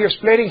 well, you're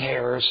splitting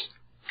hairs.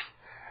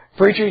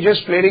 Preacher, you're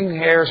just splitting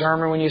hairs,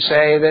 Herman, when you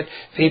say that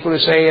people who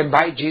say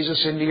invite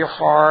Jesus into your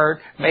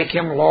heart, make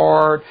Him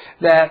Lord,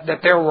 that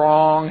they're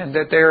wrong and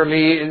that they're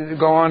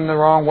going the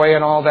wrong way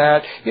and all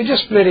that. You're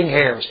just splitting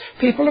hairs.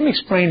 People, let me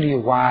explain to you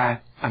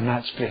why I'm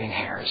not splitting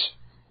hairs.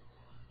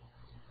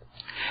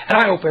 And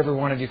I hope every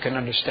one of you can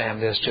understand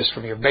this just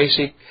from your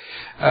basic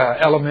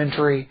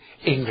elementary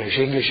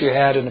English you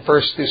had in the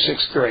 1st through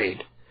 6th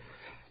grade.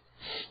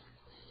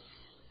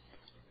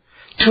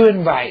 To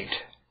invite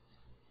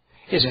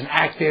is an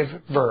active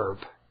verb.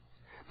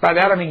 By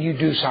that I mean you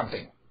do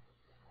something.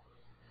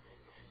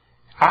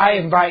 I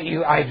invite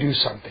you, I do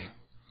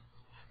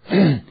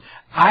something.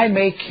 I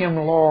make Him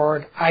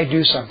Lord, I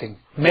do something.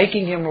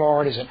 Making Him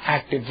Lord is an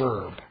active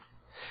verb.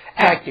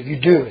 Active, you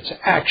do, it's an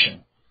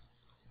action.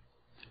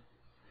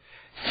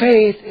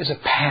 Faith is a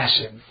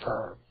passive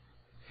verb.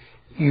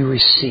 You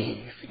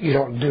receive. You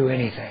don't do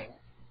anything.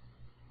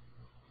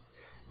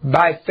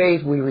 By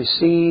faith we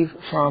receive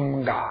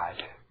from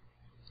God.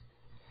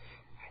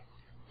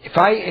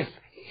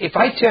 If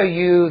I tell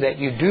you that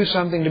you do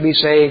something to be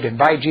saved,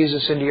 invite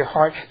Jesus into your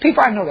heart,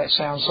 people, I know that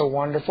sounds so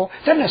wonderful.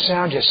 Doesn't it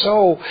sound just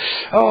so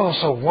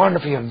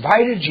wonderful? You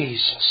invited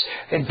Jesus.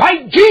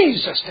 Invite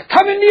Jesus to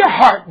come into your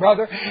heart,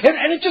 brother.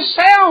 And it just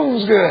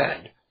sounds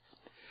good.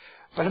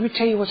 But let me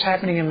tell you what's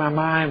happening in my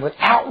mind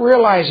without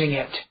realizing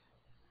it.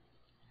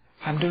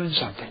 I'm doing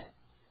something.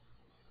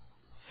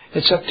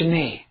 It's up to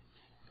me.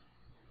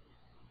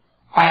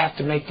 I have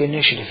to make the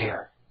initiative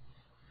here.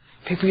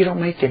 People, you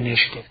don't make the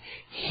initiative.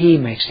 He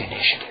makes the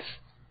initiative.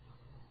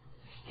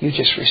 You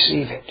just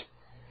receive it.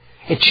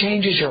 It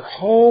changes your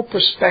whole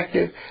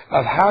perspective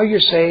of how you're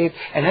saved,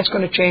 and that's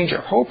going to change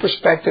your whole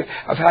perspective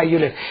of how you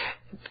live.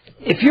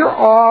 If you're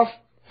off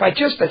by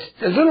just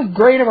a little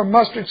grain of a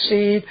mustard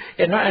seed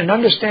in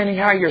understanding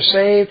how you're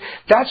saved,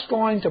 that's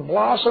going to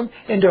blossom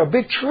into a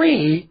big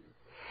tree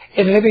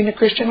in living the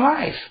Christian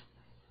life.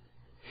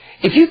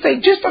 If you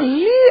think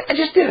I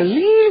just did a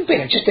little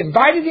bit, I just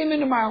invited Him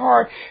into my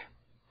heart,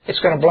 it's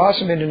going to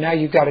blossom into now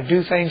you've got to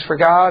do things for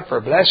God for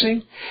a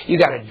blessing. You've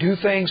got to do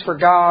things for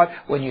God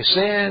when you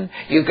sin.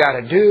 You've got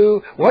to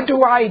do. What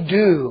do?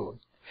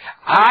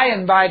 I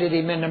invited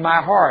Him into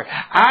my heart.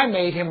 I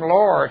made Him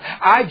Lord.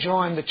 I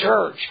joined the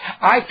church.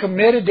 I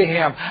committed to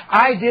Him.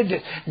 I did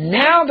this.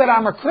 Now that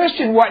I'm a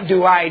Christian, what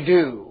do I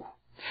do?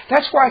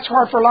 That's why it's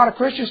hard for a lot of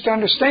Christians to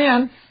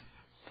understand.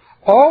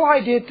 All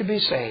I did to be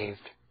saved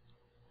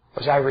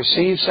was I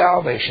received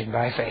salvation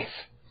by faith.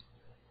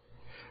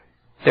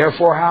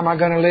 Therefore, how am I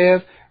going to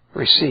live?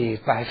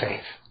 Received by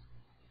faith,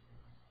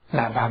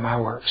 not by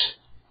my works.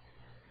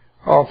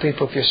 Oh,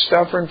 people, if you're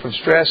suffering from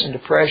stress and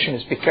depression,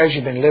 it's because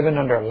you've been living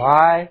under a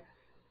lie.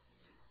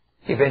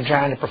 You've been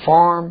trying to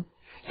perform.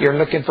 You're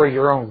looking for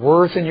your own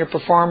worth in your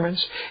performance.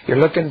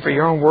 You're looking for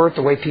your own worth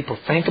the way people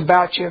think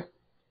about you,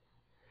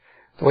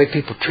 the way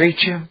people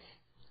treat you.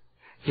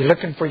 You're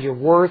looking for your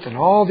worth in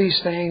all these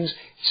things.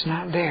 It's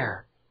not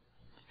there.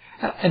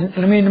 And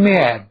let me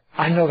add,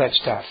 I know that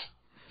stuff.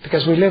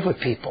 Because we live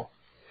with people.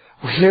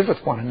 We live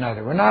with one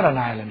another. We're not an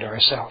island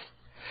ourselves.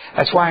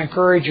 That's why I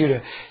encourage you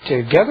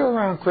to gather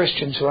around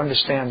Christians who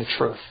understand the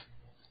truth.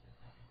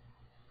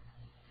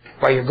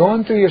 While you're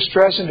going through your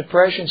stress and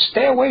depression,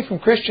 stay away from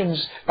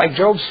Christians like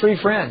Job's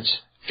 3 friends.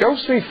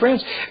 Job's 3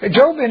 friends.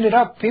 Job ended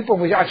up,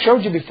 I've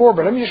showed you before,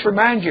 but let me just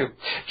remind you.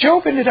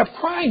 Job ended up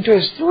crying to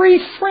his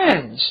 3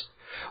 friends.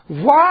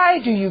 Why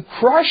do you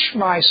crush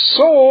my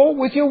soul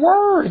with your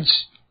words?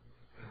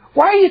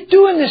 Why are you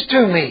doing this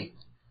to me?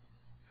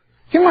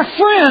 You're my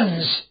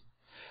friends.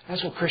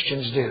 That's what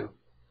Christians do.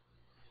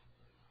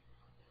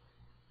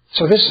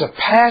 So this is a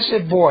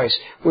passive voice.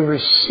 We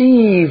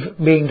receive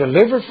being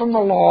delivered from the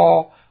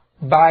law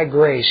by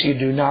grace. You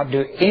do not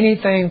do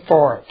anything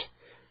for it.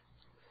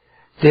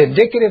 The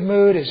indicative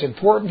mood is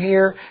important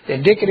here. The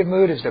indicative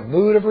mood is the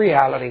mood of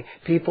reality.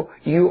 People,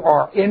 you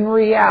are in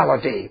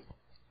reality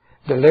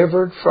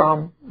delivered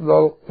from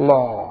the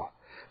law.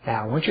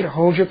 Now, I want you to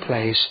hold your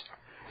place.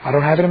 I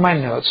don't have it in my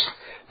notes.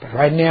 But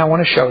right now I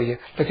want to show you.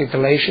 Look at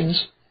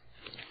Galatians.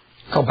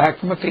 Go back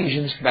from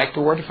Ephesians, back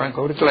toward the front,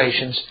 go to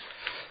Galatians.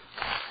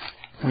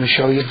 I'm going to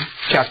show you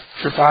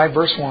chapter 5,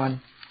 verse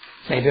 1.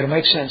 Maybe it'll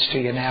make sense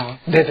to you now,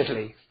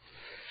 vividly.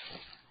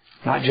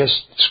 Not just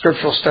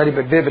scriptural study,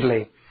 but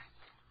vividly.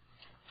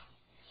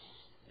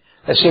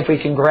 Let's see if we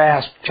can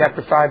grasp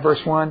chapter 5,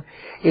 verse 1.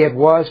 It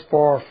was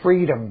for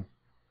freedom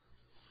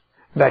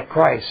that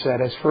Christ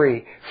set us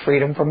free.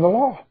 Freedom from the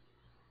law.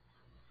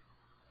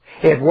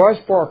 It was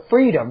for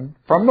freedom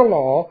from the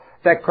law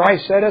that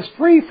Christ set us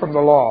free from the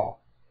law.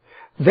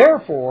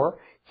 Therefore,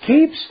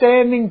 keep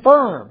standing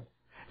firm.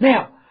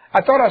 Now,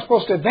 I thought I was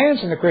supposed to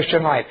advance in the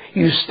Christian life.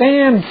 You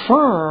stand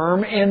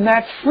firm in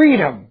that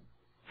freedom.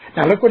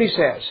 Now look what he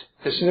says.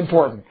 This is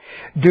important.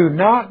 Do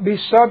not be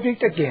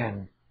subject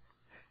again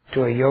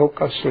to a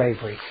yoke of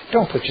slavery.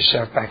 Don't put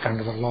yourself back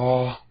under the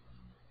law.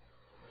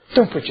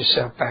 Don't put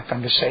yourself back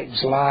under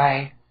Satan's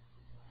lie.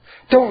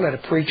 Don't let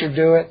a preacher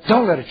do it.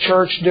 Don't let a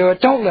church do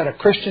it. Don't let a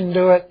Christian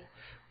do it.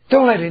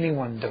 Don't let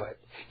anyone do it.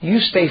 You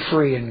stay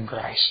free in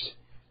Christ.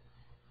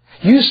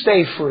 You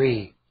stay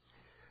free,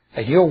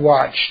 and you'll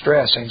watch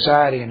stress,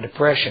 anxiety, and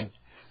depression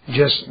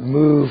just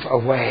move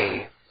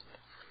away.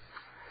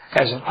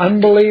 As an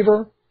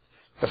unbeliever,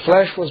 the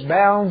flesh was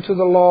bound to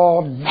the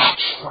law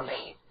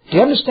naturally. Do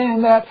you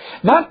understand that?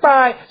 Not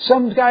by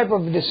some type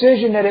of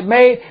decision that it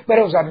made, but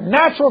it was a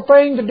natural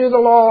thing to do the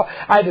law.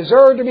 I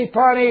deserve to be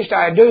punished.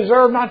 I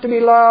deserve not to be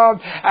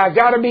loved. I've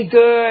got to be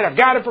good. I've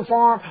got to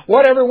perform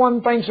what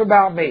everyone thinks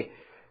about me.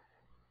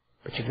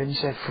 But you've been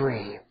set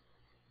free.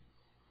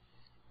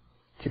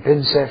 You've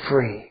been set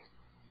free.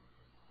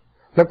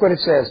 Look what it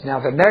says. Now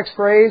the next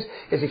phrase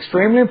is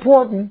extremely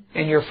important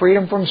in your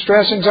freedom from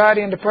stress,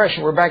 anxiety, and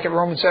depression. We're back at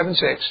Romans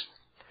 7:6.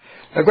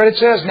 Look what it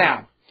says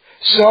now.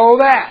 So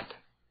that,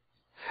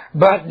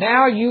 but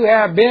now you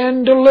have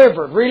been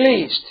delivered,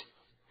 released.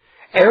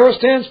 Aorist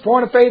tense,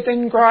 point of faith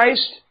in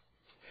Christ.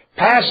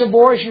 Passive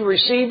voice, you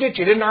received it.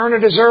 You didn't earn or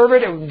deserve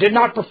it. You did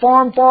not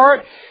perform for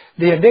it.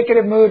 The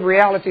indicative mood,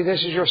 reality,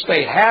 this is your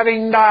state.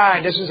 Having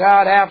died, this is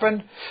how it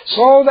happened.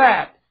 So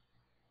that,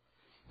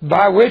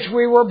 by which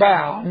we were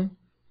bound,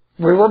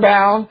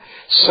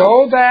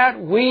 so that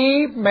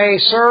we may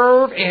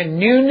serve in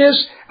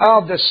newness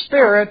of the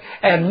Spirit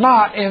and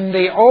not in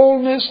the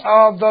oldness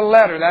of the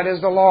letter, that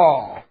is the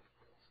law.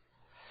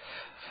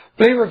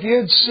 Believer, if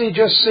you'd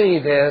just see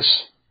this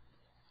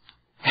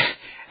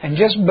and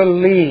just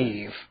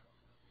believe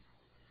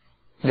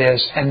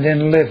this and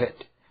then live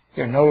it,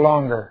 you'll no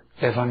longer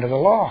live under the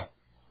law.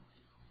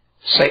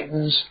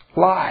 Satan's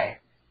lie.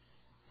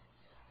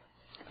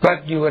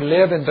 But you would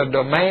live in the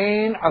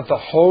domain of the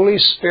Holy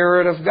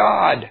Spirit of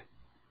God.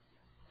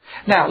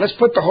 Now, let's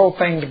put the whole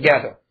thing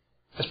together.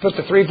 Let's put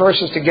the 3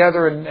 verses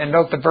together and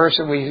note the verse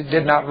that we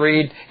did not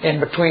read in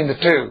between the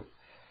 2.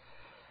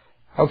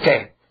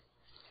 Okay.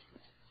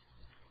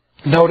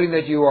 Noting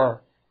that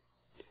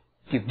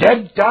you've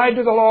died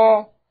to the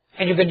law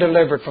and you've been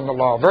delivered from the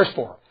law. Verse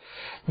 4.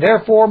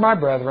 Therefore, my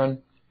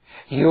brethren,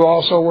 you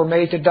also were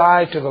made to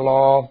die to the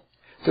law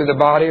through the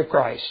body of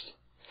Christ,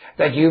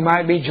 that you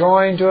might be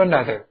joined to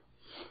another,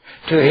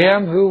 to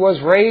Him who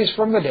was raised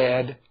from the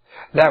dead,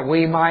 that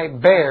we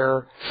might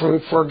bear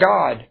fruit for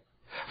God.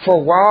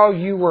 For while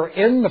you were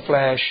in the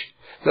flesh,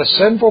 the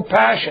sinful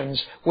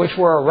passions which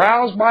were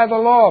aroused by the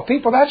law.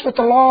 People, that's what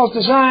the law is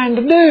designed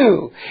to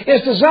do.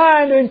 It's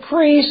designed to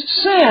increase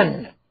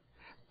sin.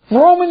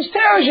 Romans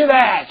tells you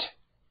that.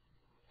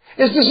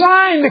 It's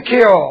designed to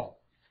kill.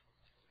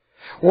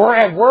 We're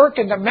at work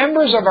in the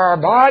members of our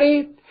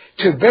body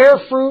to bear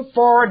fruit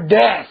for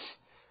death.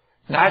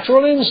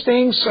 Natural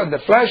instincts of the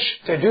flesh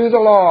to do the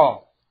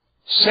law.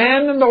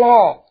 Sin and the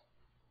law.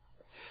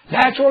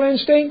 Natural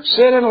instinct,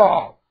 sin and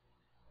law.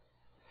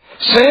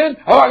 Sin,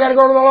 I got to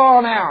go to the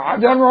law now.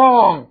 I've done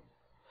wrong.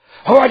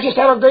 I just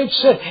had a great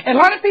sin. And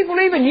a lot of people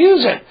even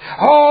use it.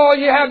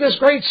 You have this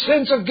great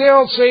sense of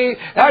guilt, see.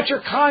 That's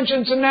your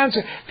conscience and that's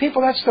it.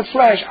 People, that's the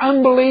flesh.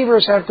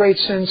 Unbelievers have great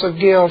sense of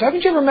guilt.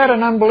 Haven't you ever met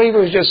an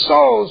unbeliever who's just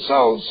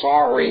so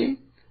sorry?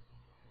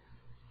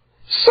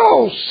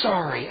 So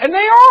sorry. And they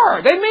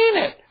are. They mean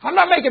it. I'm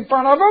not making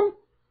fun of them.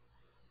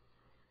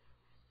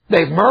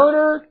 They've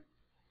murdered.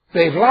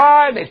 They've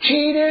lied. They've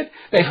cheated.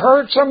 They've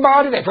hurt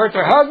somebody. They've hurt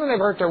their husband. They've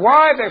hurt their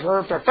wife. They've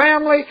hurt their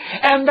family.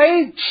 And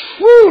they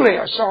truly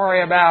are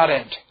sorry about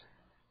it.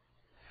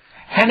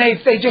 And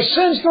they just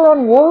sense their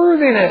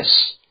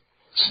unworthiness.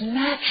 It's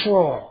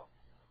natural.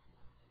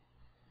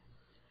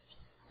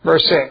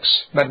 Verse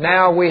 6. But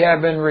now we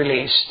have been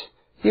released.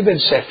 You've been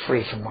set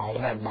free from all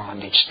of that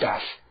bondage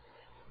stuff.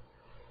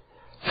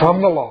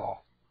 From the law,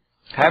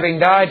 having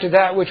died to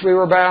that which we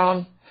were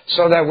bound,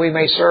 so that we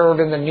may serve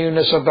in the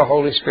newness of the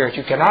Holy Spirit.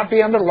 You cannot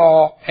be under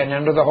law and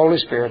under the Holy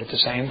Spirit at the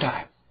same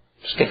time.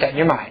 Just get that in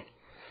your mind.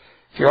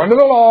 If you're under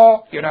the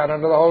law, you're not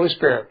under the Holy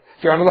Spirit.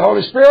 If you're under the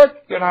Holy Spirit,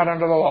 you're not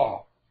under the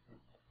law.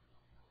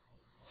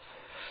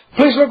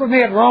 Please look with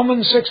me at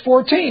Romans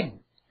 6:14.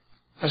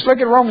 Let's look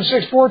at Romans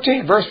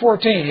 6:14, verse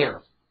 14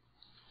 here.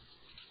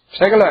 Let's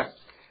take a look.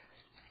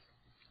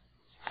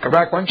 Go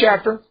back one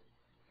chapter.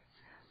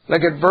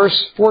 Look at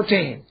verse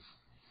 14.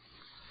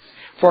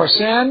 For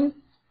sin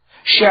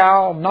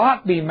shall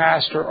not be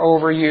master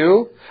over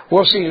you.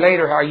 We'll see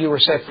later how you were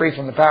set free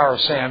from the power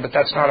of sin, but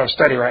that's not our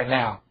study right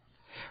now.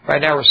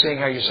 Right now we're seeing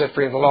how you're set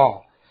free of the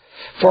law.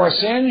 For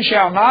sin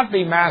shall not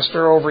be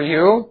master over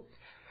you,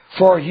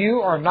 for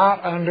you are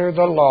not under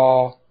the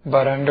law,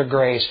 but under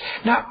grace.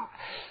 Now,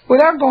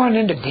 without going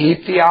into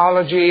deep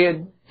theology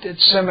at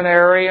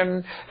seminary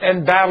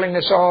and battling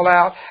this all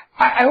out,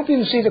 I hope you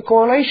can see the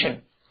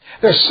correlation.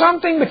 There's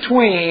something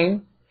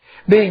between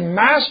being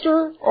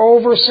master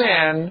over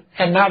sin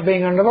and not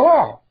being under the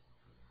law.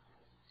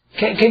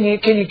 Can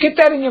you get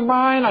that in your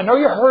mind? I know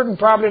you're hurting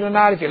probably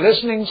tonight if you're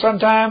listening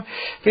sometime.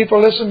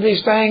 People listen to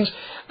these things.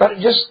 But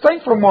just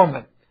think for a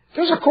moment.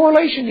 There's a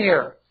correlation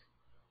here.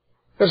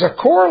 There's a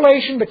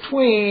correlation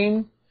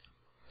between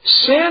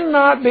sin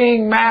not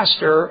being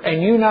master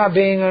and you not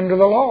being under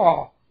the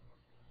law.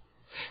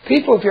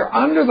 People, if you're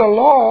under the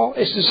law,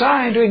 it's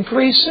designed to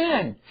increase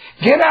sin.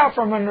 Get out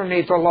from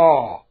underneath the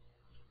law.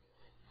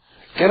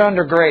 Get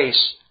under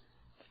grace.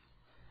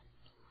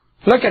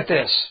 Look at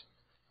this.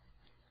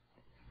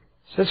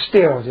 Sit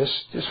still,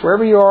 just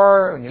wherever you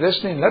are, when you're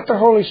listening, let the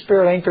Holy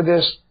Spirit anchor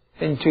this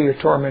into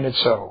your tormented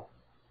soul.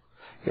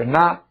 You're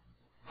not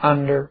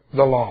under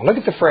the law. Look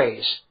at the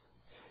phrase.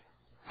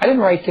 I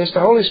didn't write this, the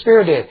Holy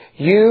Spirit did.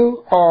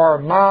 You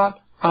are not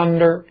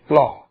under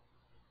law.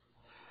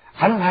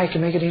 I don't know how you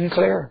can make it any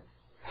clearer.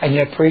 And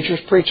yet preachers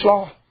preach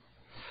law.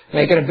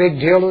 Making a big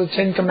deal of the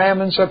Ten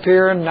Commandments up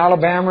here in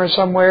Alabama or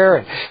somewhere,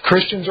 and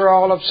Christians are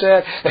all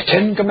upset. The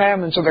Ten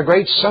Commandments are the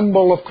great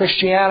symbol of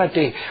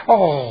Christianity.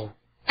 Oh,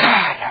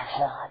 God, how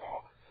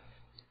horrible.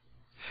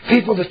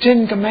 People, the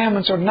Ten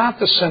Commandments are not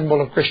the symbol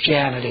of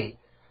Christianity.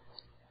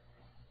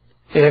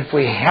 If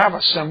we have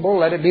a symbol,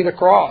 let it be the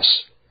cross.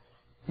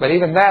 But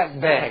even that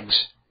begs.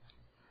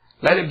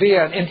 Let it be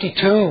an empty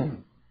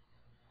tomb.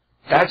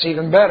 That's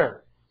even better.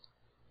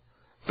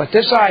 But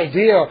this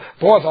idea,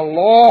 boy, the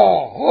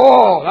law,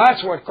 oh,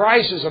 that's what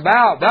Christ is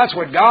about. That's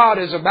what God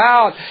is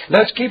about.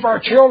 Let's keep our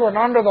children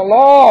under the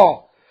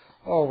law.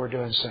 Oh, we're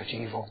doing such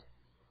evil.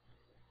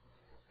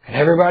 And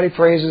everybody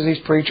praises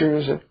these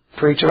preachers that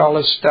preach all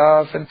this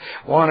stuff and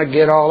want to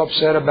get all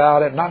upset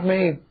about it. Not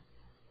me.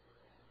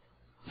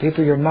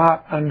 People, you're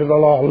not under the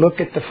law. Look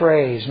at the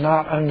phrase,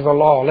 not under the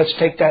law. Let's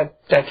take that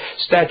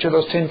statute of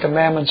those Ten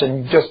Commandments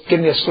and just give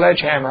me a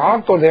sledgehammer.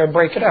 I'll go there and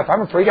break it up.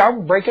 I'm a preacher.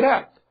 I'll break it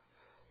up.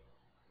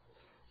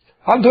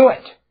 I'll do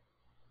it.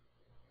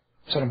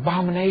 It's an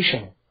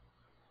abomination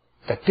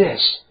that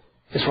this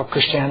is what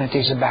Christianity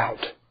is about.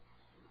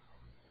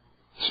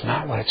 It's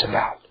not what it's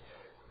about.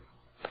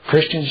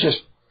 Christians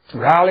just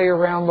rally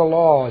around the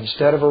law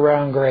instead of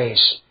around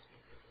grace.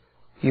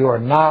 You are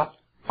not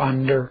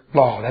under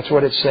law. That's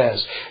what it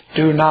says.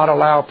 Do not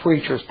allow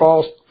preachers,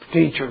 false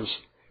teachers,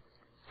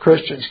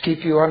 Christians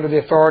keep you under the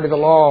authority of the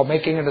law,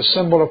 making it a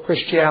symbol of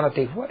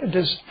Christianity. What a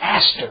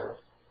disaster.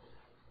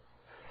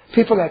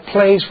 People that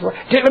plays,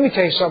 let me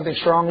tell you something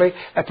strongly,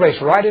 that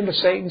plays right into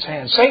Satan's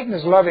hands. Satan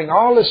is loving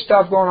all this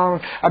stuff going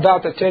on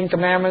about the Ten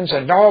Commandments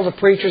and all the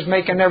preachers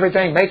making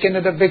everything, making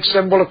it a big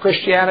symbol of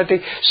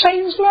Christianity.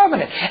 Satan's loving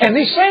it. And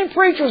these same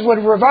preachers would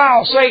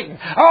revile Satan.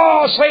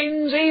 Oh,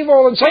 Satan's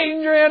evil and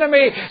Satan's your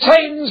enemy.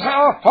 Satan's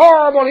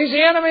horrible. He's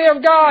the enemy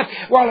of God.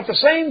 While at the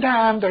same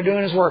time, they're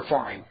doing his work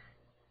for him.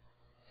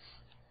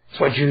 That's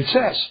what Jude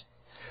says.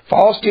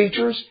 False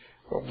teachers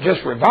will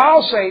just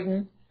revile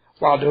Satan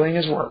while doing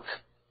his work.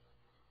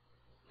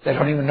 They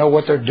don't even know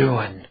what they're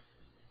doing.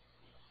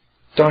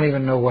 Don't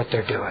even know what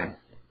they're doing.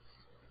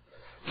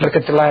 Look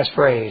at the last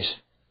phrase.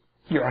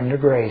 You're under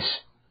grace.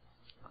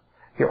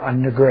 You're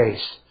under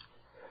grace.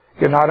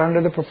 You're not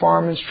under the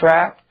performance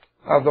trap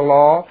of the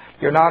law.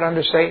 You're not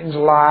under Satan's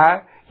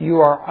lie.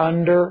 You are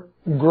under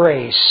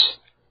grace.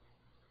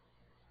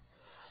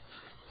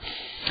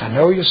 I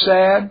know you're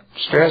sad,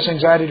 stress,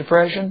 anxiety,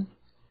 depression,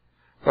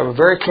 but we're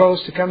very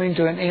close to coming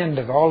to an end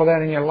of all of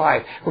that in your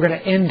life. We're going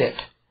to end it.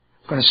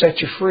 We're going to set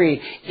you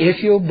free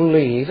if you'll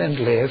believe and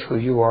live who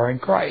you are in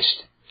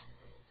Christ.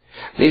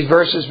 These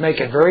verses make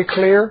it very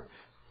clear.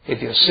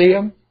 If you'll see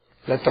them,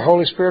 let the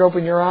Holy Spirit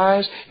open your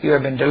eyes. You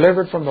have been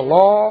delivered from the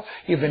law.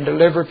 You've been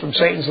delivered from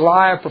Satan's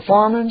lie of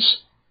performance.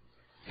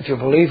 If you'll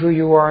believe who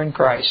you are in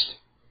Christ.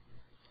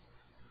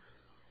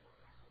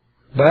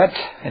 But,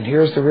 and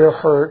here's the real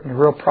hurt and the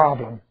real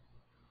problem,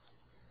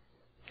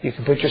 you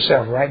can put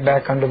yourself right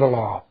back under the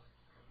law.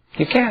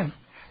 You can.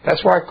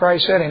 That's why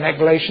Christ said in that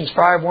Galatians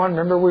 5:1,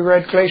 remember we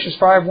read Galatians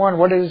 5:1,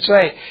 what did it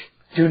say?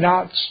 Do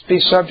not be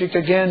subject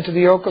again to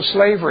the yoke of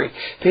slavery.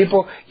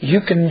 People,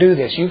 you can do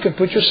this. You can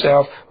put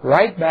yourself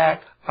right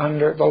back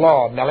under the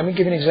law. Now let me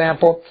give you an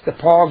example that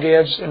Paul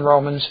gives in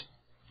Romans.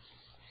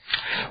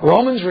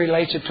 Romans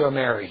relates it to a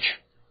marriage.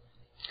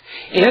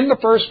 In the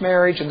first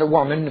marriage, and the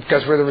woman,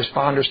 because we're the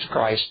responders to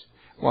Christ,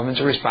 woman's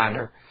a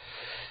responder.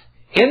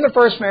 In the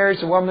first marriage,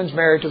 the woman's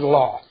married to the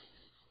law.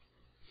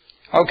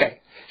 Okay.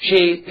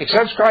 She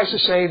accepts Christ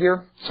as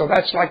Savior, so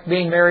that's like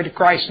being married to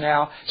Christ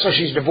now, so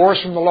she's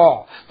divorced from the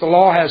law. The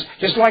law has,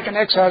 just like an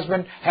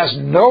ex-husband, has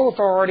no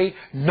authority,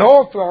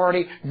 no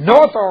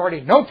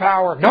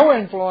power, no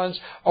influence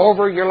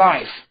over your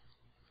life.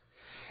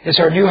 It's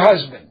her new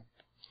husband,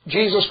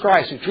 Jesus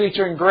Christ, who treats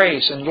her in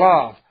grace and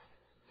love.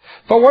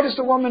 But what does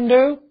the woman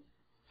do?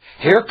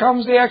 Here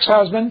comes the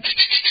ex-husband,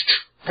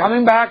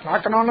 coming back,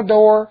 knocking on the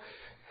door,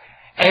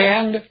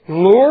 and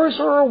lures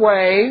her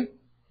away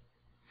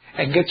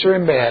and gets her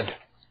in bed.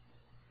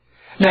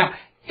 Now,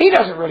 he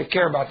doesn't really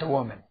care about the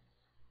woman.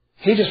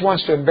 He just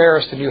wants to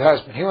embarrass the new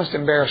husband. He wants to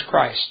embarrass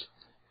Christ.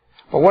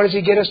 But what does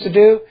he get us to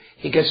do?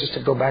 He gets us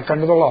to go back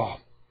under the law.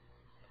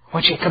 I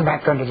want you to come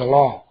back under the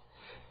law.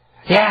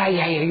 Yeah,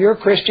 you're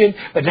a Christian,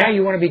 but now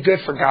you want to be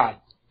good for God.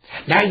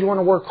 Now you want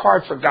to work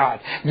hard for God.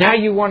 Now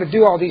you want to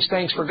do all these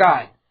things for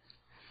God.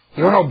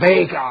 You want to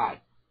obey God.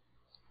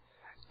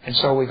 And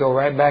so we go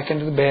right back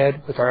into the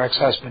bed with our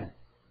ex-husband.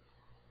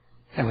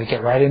 And we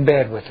get right in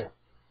bed with her.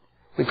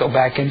 We go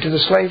back into the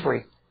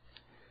slavery.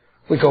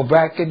 We go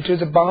back into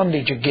the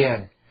bondage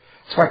again.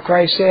 That's why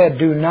Christ said,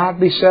 do not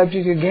be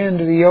subject again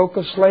to the yoke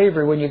of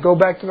slavery. When you go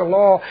back to the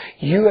law,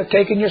 you have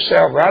taken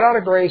yourself right out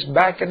of grace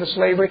back into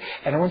slavery.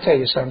 And I want to tell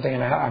you something,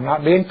 and I'm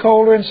not being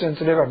cold or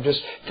insensitive, I'm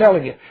just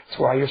telling you. That's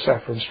why you're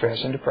suffering stress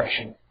and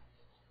depression.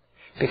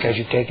 Because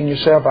you've taken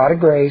yourself out of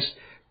grace,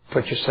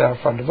 put yourself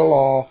under the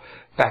law,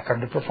 back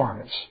under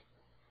performance.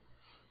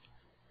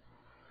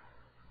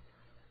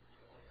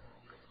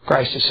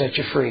 Christ has set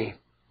you free.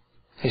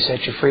 He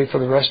set you free for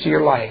the rest of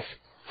your life.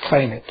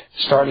 Claim it.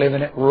 Start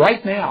living it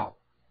right now.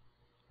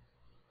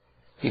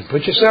 You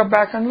put yourself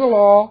back under the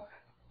law,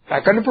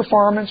 back under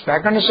performance,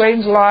 back under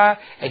Satan's lie,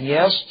 and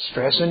yes,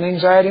 stress and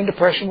anxiety and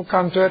depression will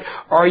come to it,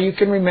 or you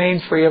can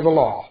remain free of the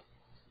law.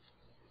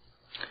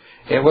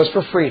 It was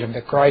for freedom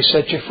that Christ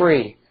set you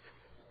free.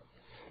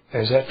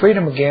 There's that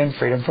freedom again,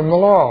 freedom from the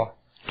law.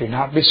 Do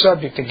not be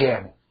subject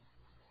again.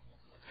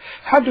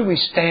 How do we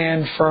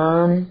stand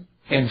firm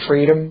in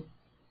freedom?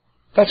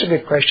 That's a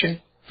good question.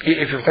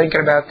 If you're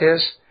thinking about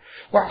this,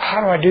 well,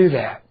 how do I do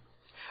that?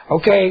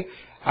 Okay,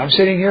 I'm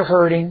sitting here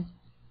hurting.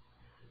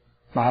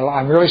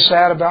 I'm really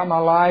sad about my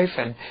life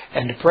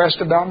and depressed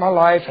about my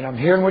life, and I'm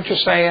hearing what you're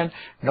saying,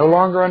 no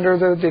longer under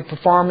the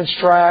performance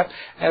trap.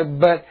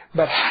 But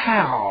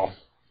how?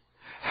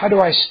 How do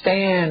I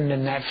stand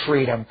in that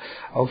freedom?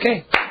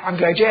 Okay, I'm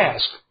glad you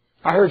asked.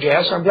 I heard you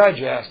ask, so I'm glad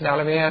you asked. Now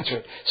let me answer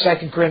it.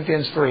 2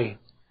 Corinthians 3.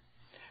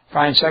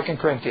 Find 2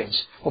 Corinthians.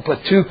 We'll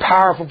put two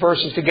powerful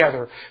verses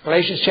together.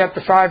 Galatians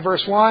chapter 5,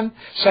 verse 1,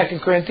 2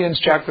 Corinthians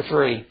chapter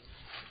 3.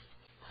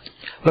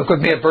 Look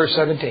with me at verse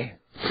 17.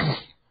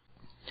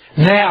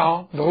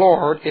 Now the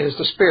Lord is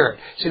the Spirit.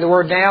 See the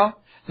word now?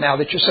 Now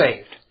that you're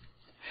saved.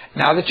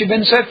 Now that you've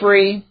been set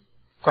free.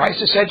 Christ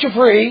has set you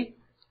free.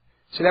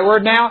 See that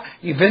word now?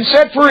 You've been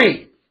set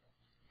free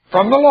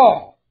from the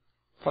law,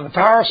 from the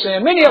power of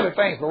sin, many other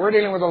things, but we're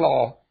dealing with the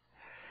law.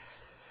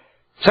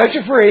 Set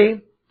you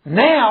free.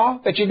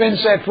 Now that you've been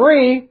set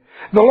free,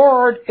 the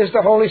Lord is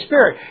the Holy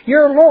Spirit.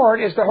 Your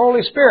Lord is the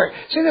Holy Spirit.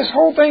 See this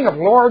whole thing of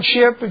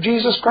lordship of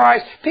Jesus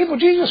Christ? People,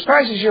 Jesus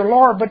Christ is your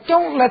Lord, but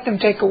don't let them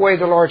take away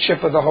the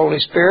lordship of the Holy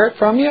Spirit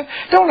from you.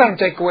 Don't let them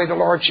take away the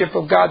lordship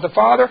of God the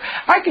Father.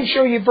 I can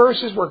show you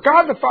verses where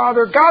God the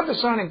Father, God the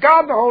Son, and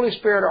God the Holy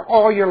Spirit are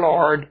all your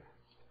Lord.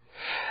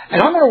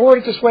 And I'm going to word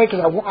it this way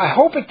because I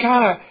hope it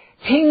kind of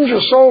pings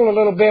your soul a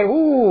little bit.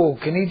 Ooh,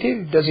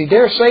 does he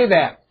dare say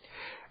that?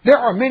 There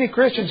are many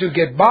Christians who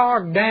get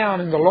bogged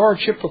down in the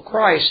lordship of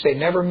Christ. They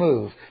never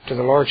move to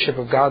the lordship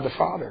of God the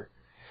Father.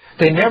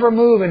 They never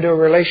move into a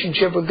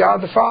relationship with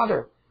God the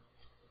Father.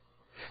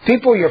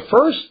 People, if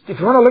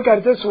you want to look at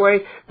it this way,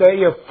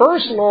 your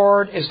first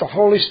Lord is the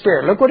Holy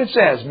Spirit. Look what it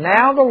says.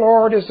 Now the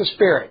Lord is the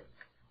Spirit.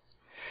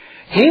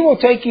 He will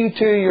take you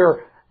to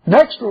your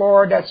next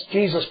Lord, that's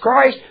Jesus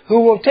Christ,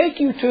 who will take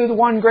you to the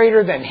one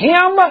greater than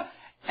Him,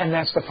 and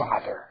that's the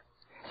Father.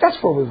 That's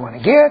where we want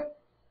to get.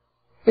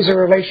 Is a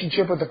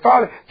relationship with the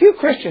Father. Few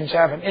Christians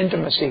have an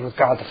intimacy with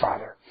God the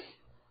Father.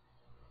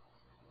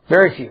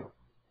 Very few.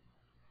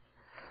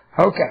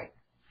 Okay.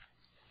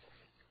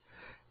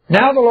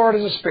 Now the Lord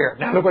is a Spirit.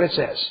 Now look what it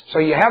says. So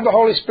you have the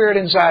Holy Spirit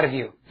inside of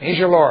you. He's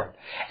your Lord.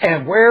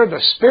 And where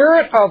the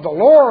Spirit of the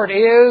Lord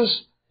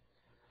is,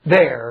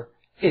 there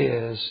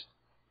is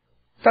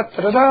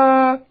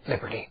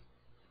liberty.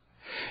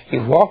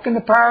 You walk in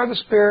the power of the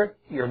Spirit.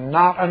 You're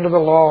not under the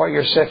law.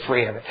 You're set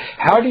free of it.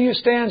 How do you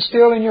stand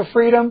still in your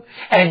freedom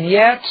and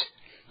yet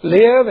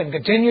live and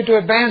continue to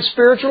advance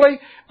spiritually?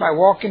 By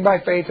walking by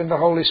faith in the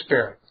Holy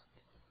Spirit.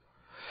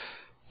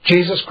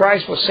 Jesus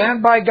Christ was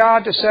sent by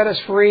God to set us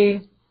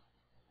free.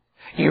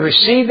 You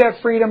receive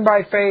that freedom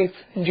by faith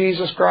in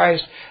Jesus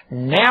Christ.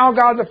 Now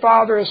God the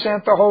Father has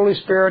sent the Holy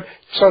Spirit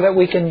so that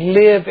we can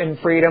live in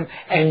freedom,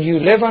 and you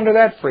live under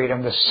that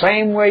freedom the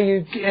same way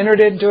you entered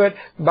into it,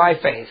 by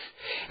faith.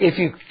 If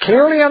you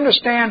clearly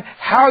understand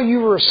how you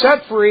were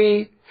set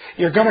free,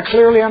 you're going to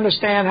clearly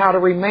understand how to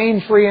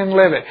remain free and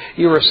live it.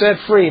 You were set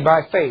free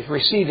by faith,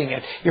 receiving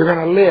it. You're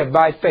going to live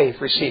by faith,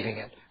 receiving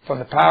it from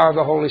the power of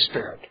the Holy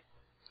Spirit.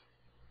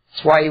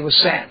 That's why He was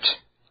sent.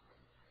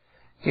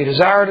 You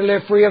desire to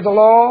live free of the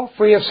law,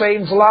 free of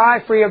Satan's lie,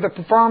 free of the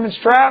performance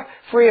trap,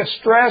 free of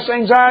stress,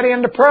 anxiety,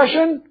 and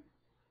depression?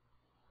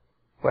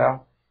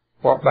 Well,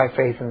 walk by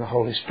faith in the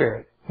Holy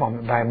Spirit,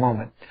 moment by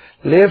moment.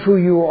 Live who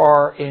you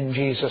are in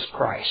Jesus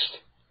Christ.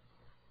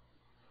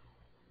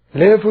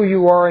 Live who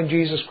you are in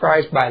Jesus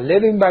Christ by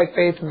living by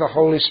faith in the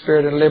Holy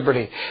Spirit and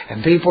liberty.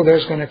 And people,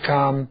 there's going to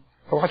come,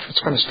 watch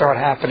what's going to start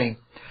happening.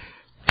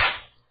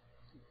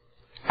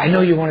 I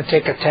know you want to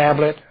take a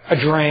tablet, a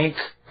drink,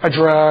 a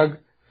drug,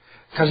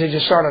 because it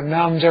just sort of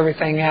numbs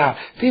everything out.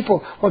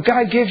 People, what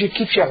God gives you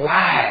keeps you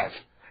alive.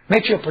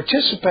 Makes you a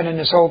participant in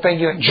this whole thing.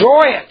 You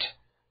enjoy it.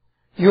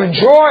 You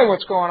enjoy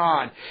what's going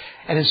on.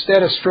 And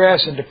instead of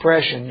stress and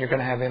depression, you're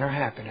going to have inner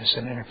happiness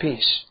and inner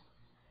peace.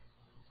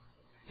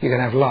 You're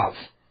going to have love,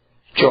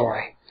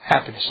 joy,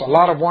 happiness. A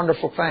lot of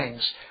wonderful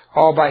things.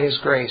 All by His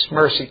grace,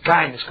 mercy,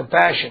 kindness,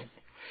 compassion.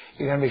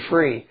 You're going to be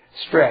free,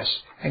 stress,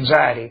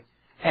 anxiety,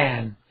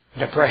 and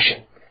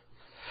depression.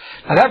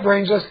 Now that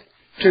brings us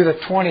to the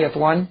 20th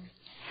one.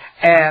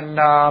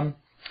 And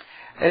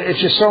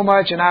It's just so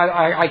much, and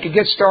I could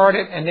get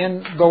started and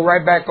then go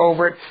right back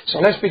over it. So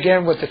let's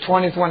begin with the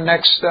 20th one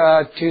next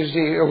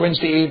Tuesday or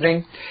Wednesday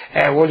evening,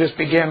 and we'll just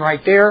begin right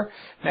there.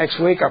 Next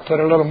week I'll put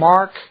a little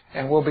mark,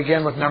 and we'll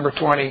begin with number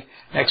 20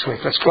 next week.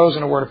 Let's close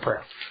in a word of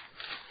prayer.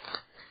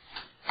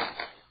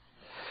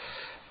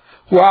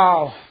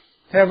 Wow.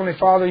 Heavenly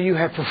Father, you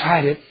have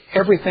provided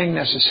everything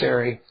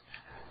necessary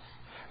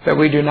that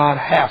we do not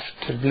have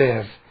to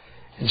live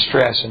in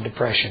stress and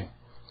depression.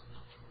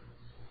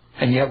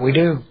 And yet we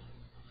do.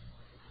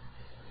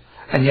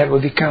 And yet we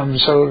become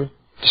so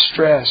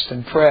distressed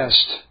and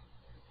pressed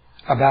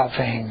about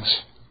things.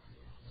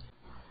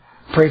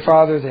 Pray,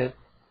 Father, that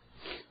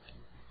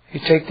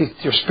you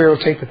your Spirit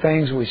will take the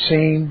things we've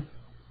seen,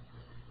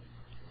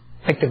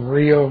 make them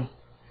real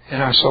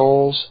in our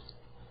souls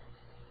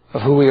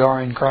of who we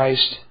are in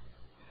Christ,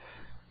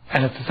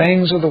 and that the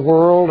things of the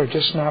world are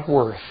just not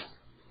worth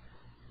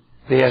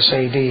the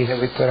S.A.D that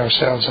we put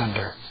ourselves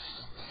under.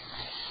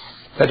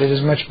 But it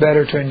is much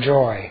better to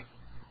enjoy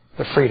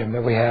the freedom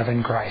that we have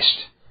in Christ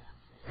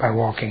by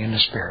walking in the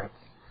Spirit.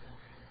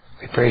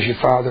 We praise you,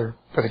 Father,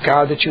 for the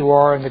God that you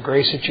are and the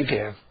grace that you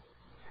give.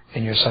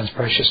 In your Son's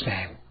precious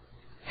name.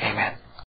 Amen.